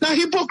 you know. Now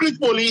hypocrite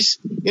police,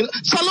 you know,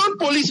 Salon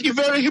police is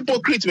very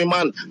hypocrite, my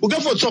man. We go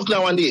for talk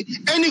now one day.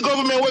 Any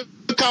government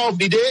work out of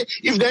the day,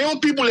 if their young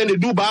people and they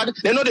do bad,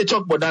 they know they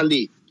talk about that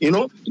day. You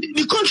know,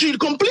 the country is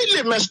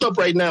completely messed up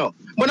right now.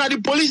 When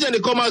the police and they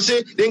come and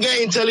say they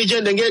get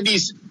intelligent, they get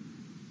this.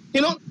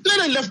 You know, let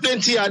them left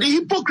plenty here. The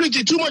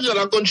hypocrisy too much in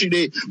our country.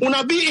 They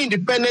wanna be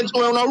independent,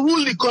 wanna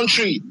rule the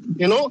country.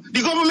 You know,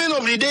 the government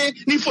of the day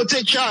need to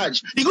take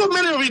charge. The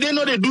government of the day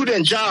know they do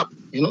their job.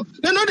 You know,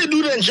 they know they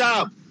do their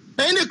job.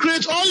 And they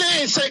create all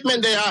the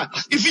excitement they are.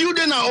 If you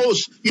then are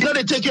host, you know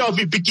they take care of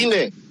your picking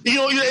there. You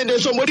know, and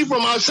there's somebody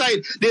from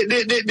outside,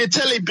 they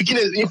tell a picking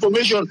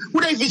information.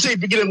 Who if you say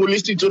picking them will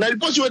listen to? Now the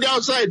person you were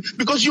outside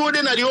because you were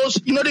then at the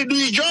host, you know they do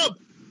your job.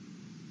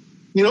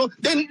 You know,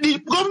 then the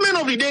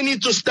government of the day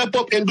need to step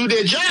up and do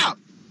their job.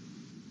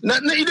 Now,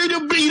 they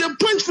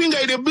point finger,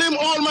 they blame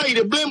all man,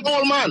 they blame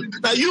all man.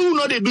 Now you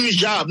know they do his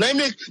job. Now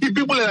make the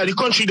people in the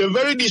country they're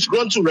very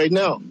disgruntled right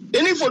now.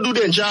 They need to do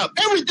their job.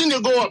 Everything they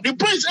go up, the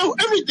price,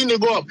 everything they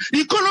go up. The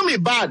economy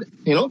bad,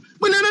 you know.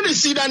 But they know they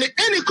see that in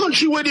any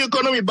country where the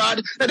economy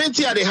bad, they don't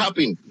see how they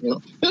happen. You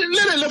know,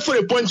 let them left for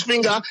the point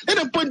finger, let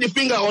them point the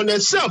finger on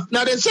themselves.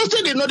 Now themselves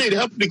they know they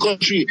help the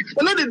country.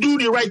 They know they do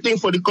the right thing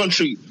for the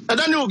country. And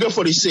then they will get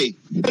for the say.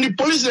 And the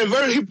police are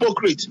very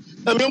hypocrite.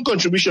 I mean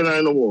contribution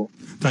I know more.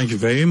 Thank you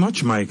very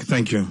much, Mike.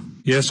 Thank you.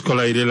 Yes,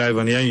 caller, you live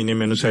on here. Your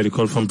name and who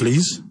call from,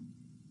 please.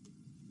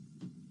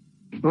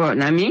 What,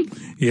 Nami?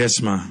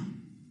 Yes, ma.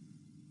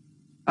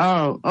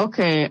 Oh,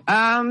 okay.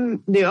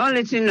 The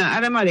only thing,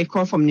 Adama, they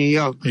call from New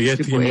York. You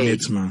get 3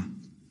 minutes, ma.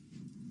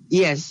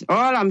 Yes.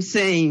 All I'm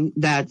saying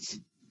that,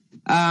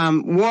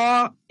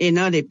 war, you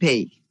know, they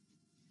pay.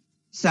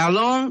 So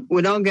long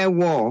we don't get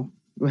war.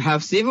 We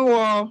have civil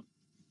war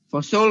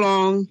for so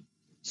long.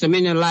 So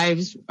many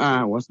lives,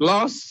 was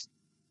lost.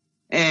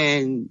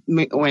 And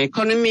when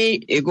economy,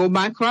 it go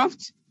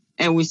bankrupt.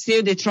 And we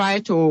still, they try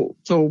to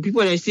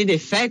people, they see the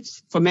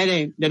effects for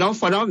many, they don't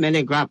follow,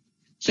 many grab.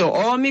 So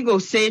all me go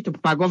say to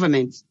our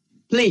government,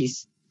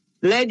 please,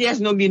 let there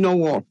not be no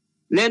war.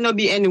 Let not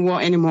be any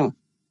war anymore.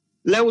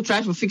 Let us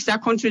try to fix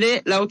that country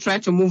there. Let us try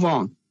to move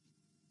on.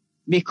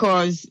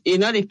 Because, you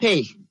know, they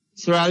pay.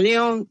 Sierra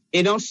Leone,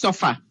 it don't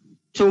suffer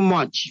too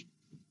much.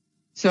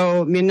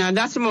 So,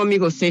 that's what me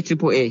go say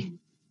AAA.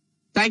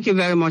 Thank you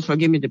very much for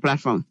giving me the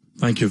platform.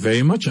 Thank you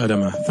very much,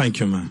 Adama. Thank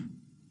you, ma.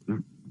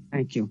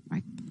 Thank you.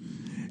 Bye.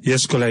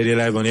 Yes, caller,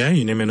 live on here.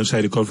 Your name and who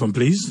side you call from,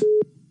 please.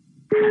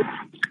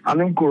 I'm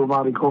in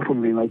Kuruma, I call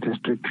from the United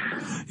States.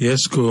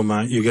 Yes,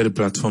 Kuruma, you get a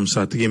platform,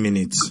 sir. 3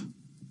 minutes.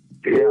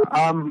 Yeah,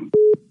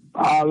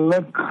 I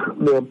like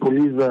the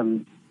police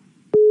and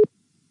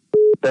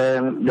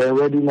the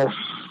readiness.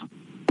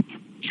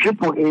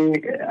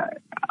 AAA,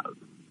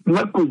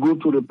 let me go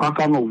to the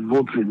pattern of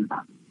voting,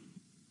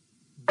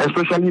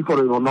 especially for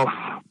the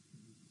runoff.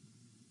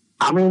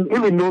 I mean,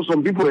 even though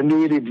some people in the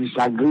area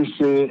disagree,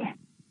 say,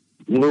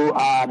 you know,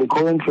 the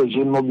current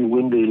regime not be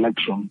win the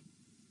election.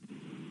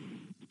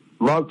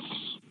 But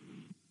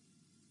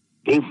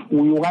if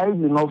we wise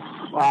enough,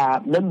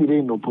 then we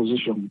in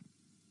opposition,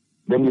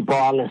 then we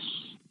powerless.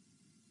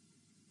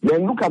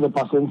 Then look at the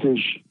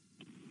percentage.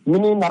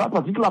 Meaning that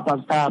particular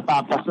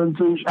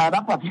percentage,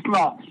 that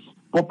particular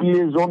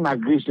population zone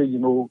agrees, you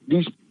know,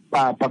 this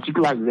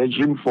particular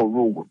regime for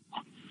rule.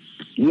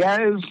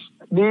 Yes,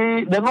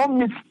 they don't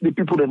meet the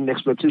people in the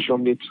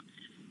expectation meet.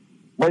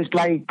 But it's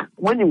like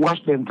when you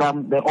watch them,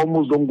 they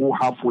almost don't go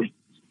halfway.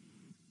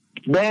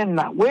 Then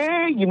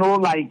where, you know,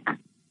 like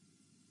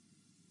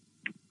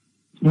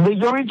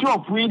majority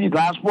of we the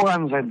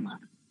diasporans and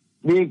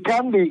they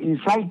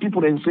incite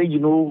people and say, you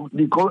know,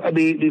 the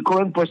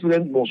current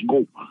president must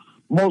go.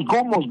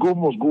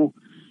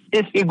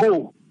 If he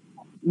go,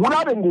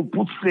 without them go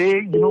put say,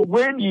 you know,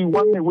 when you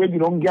want the way you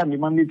don't get the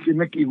money to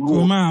make it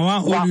go. I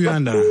want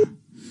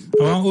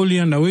only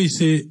under where you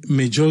say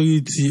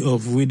majority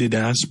of we the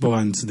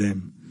diasporans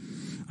them.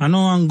 I don't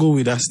want to go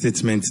with that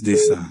statement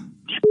this, sir.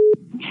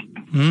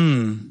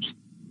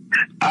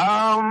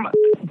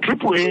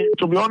 Triple A,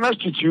 to be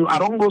honest with you, I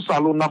don't go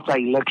salon after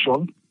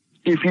election.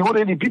 If you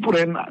already people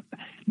then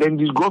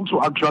it's going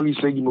to actually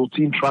say,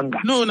 Team Tranga.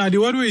 No, now the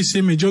word we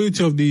say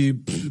majority of the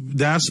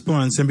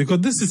diasporans, and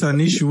because this is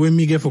an issue when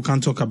Miguel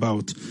can't talk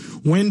about.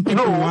 When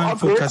people want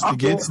to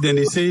castigate, then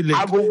they say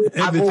like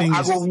everything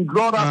is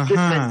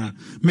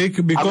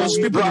because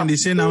people then they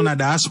say now na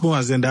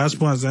diasporans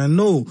and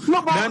no.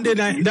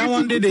 That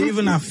one day they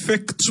even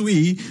affect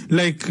we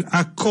like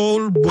I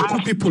call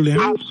beaucoup people.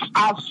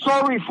 I'm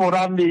sorry for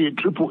that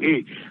Triple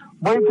A,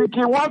 but if you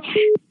can watch,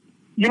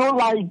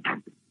 like.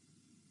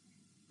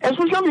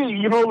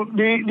 Especially,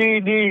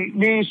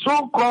 the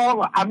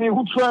so-called,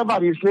 whosoever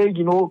they say,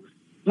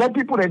 let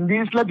people in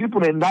this, let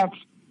people in that.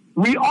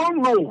 We all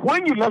know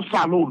when you left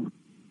salon,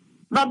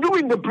 now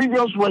during the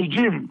previous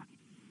regime,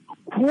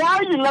 why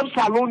you left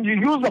salon, you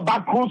use the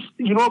back roads,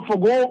 for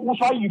go,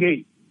 why you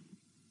there?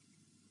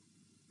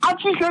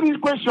 Actually, say this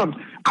question.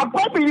 I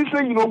probably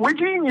say,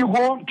 waiting you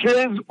go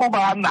trains over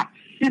under.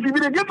 If you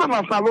get on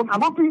a salon, I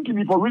don't think it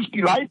be for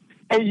risky, right?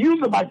 And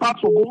use the bypass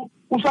for go,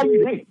 why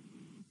you there?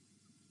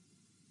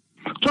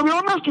 To be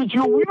honest with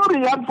you, we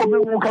don't have for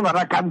people who come out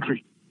of the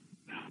country.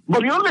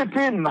 But the only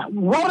thing,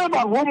 whatever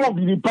home of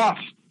the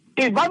past,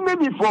 even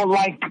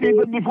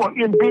before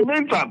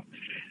implemented,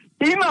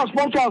 in as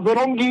much as they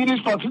don't give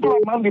this particular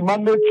man the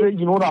mandate,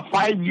 that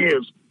 5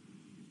 years.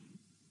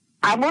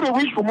 I know they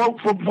wish for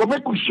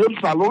make a shape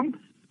salon,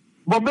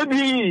 but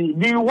maybe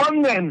the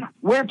one man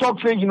where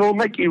talk say,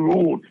 make a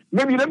rule.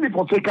 Maybe let me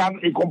forsake a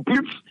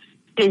complete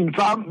in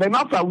time, then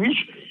after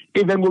which,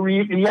 if they will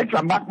elect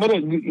and back,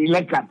 maybe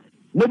elect them.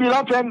 Maybe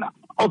that then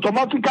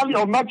automatically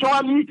or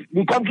naturally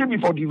the country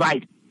before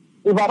divide.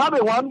 If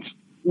another want,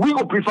 we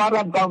will prefer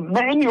that down.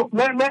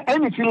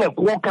 Anything like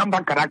walk come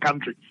back to that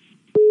country.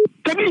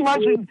 Can you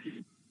imagine?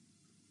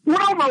 We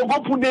don't know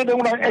what put there, they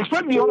will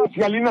expect the other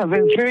Fialinas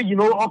and say,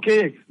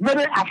 okay,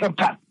 maybe accept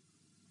that.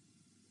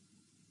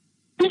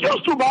 It's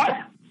just too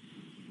bad.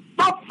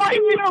 But 5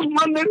 years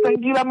mandate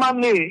and give a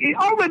money, it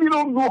already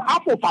don't do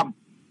half of them.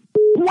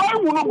 Why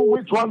would not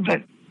wait 1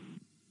 day?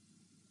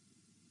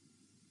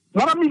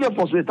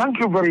 Thank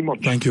you very much.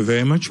 Thank you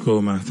very much,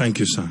 Koma. Thank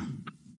you, sir.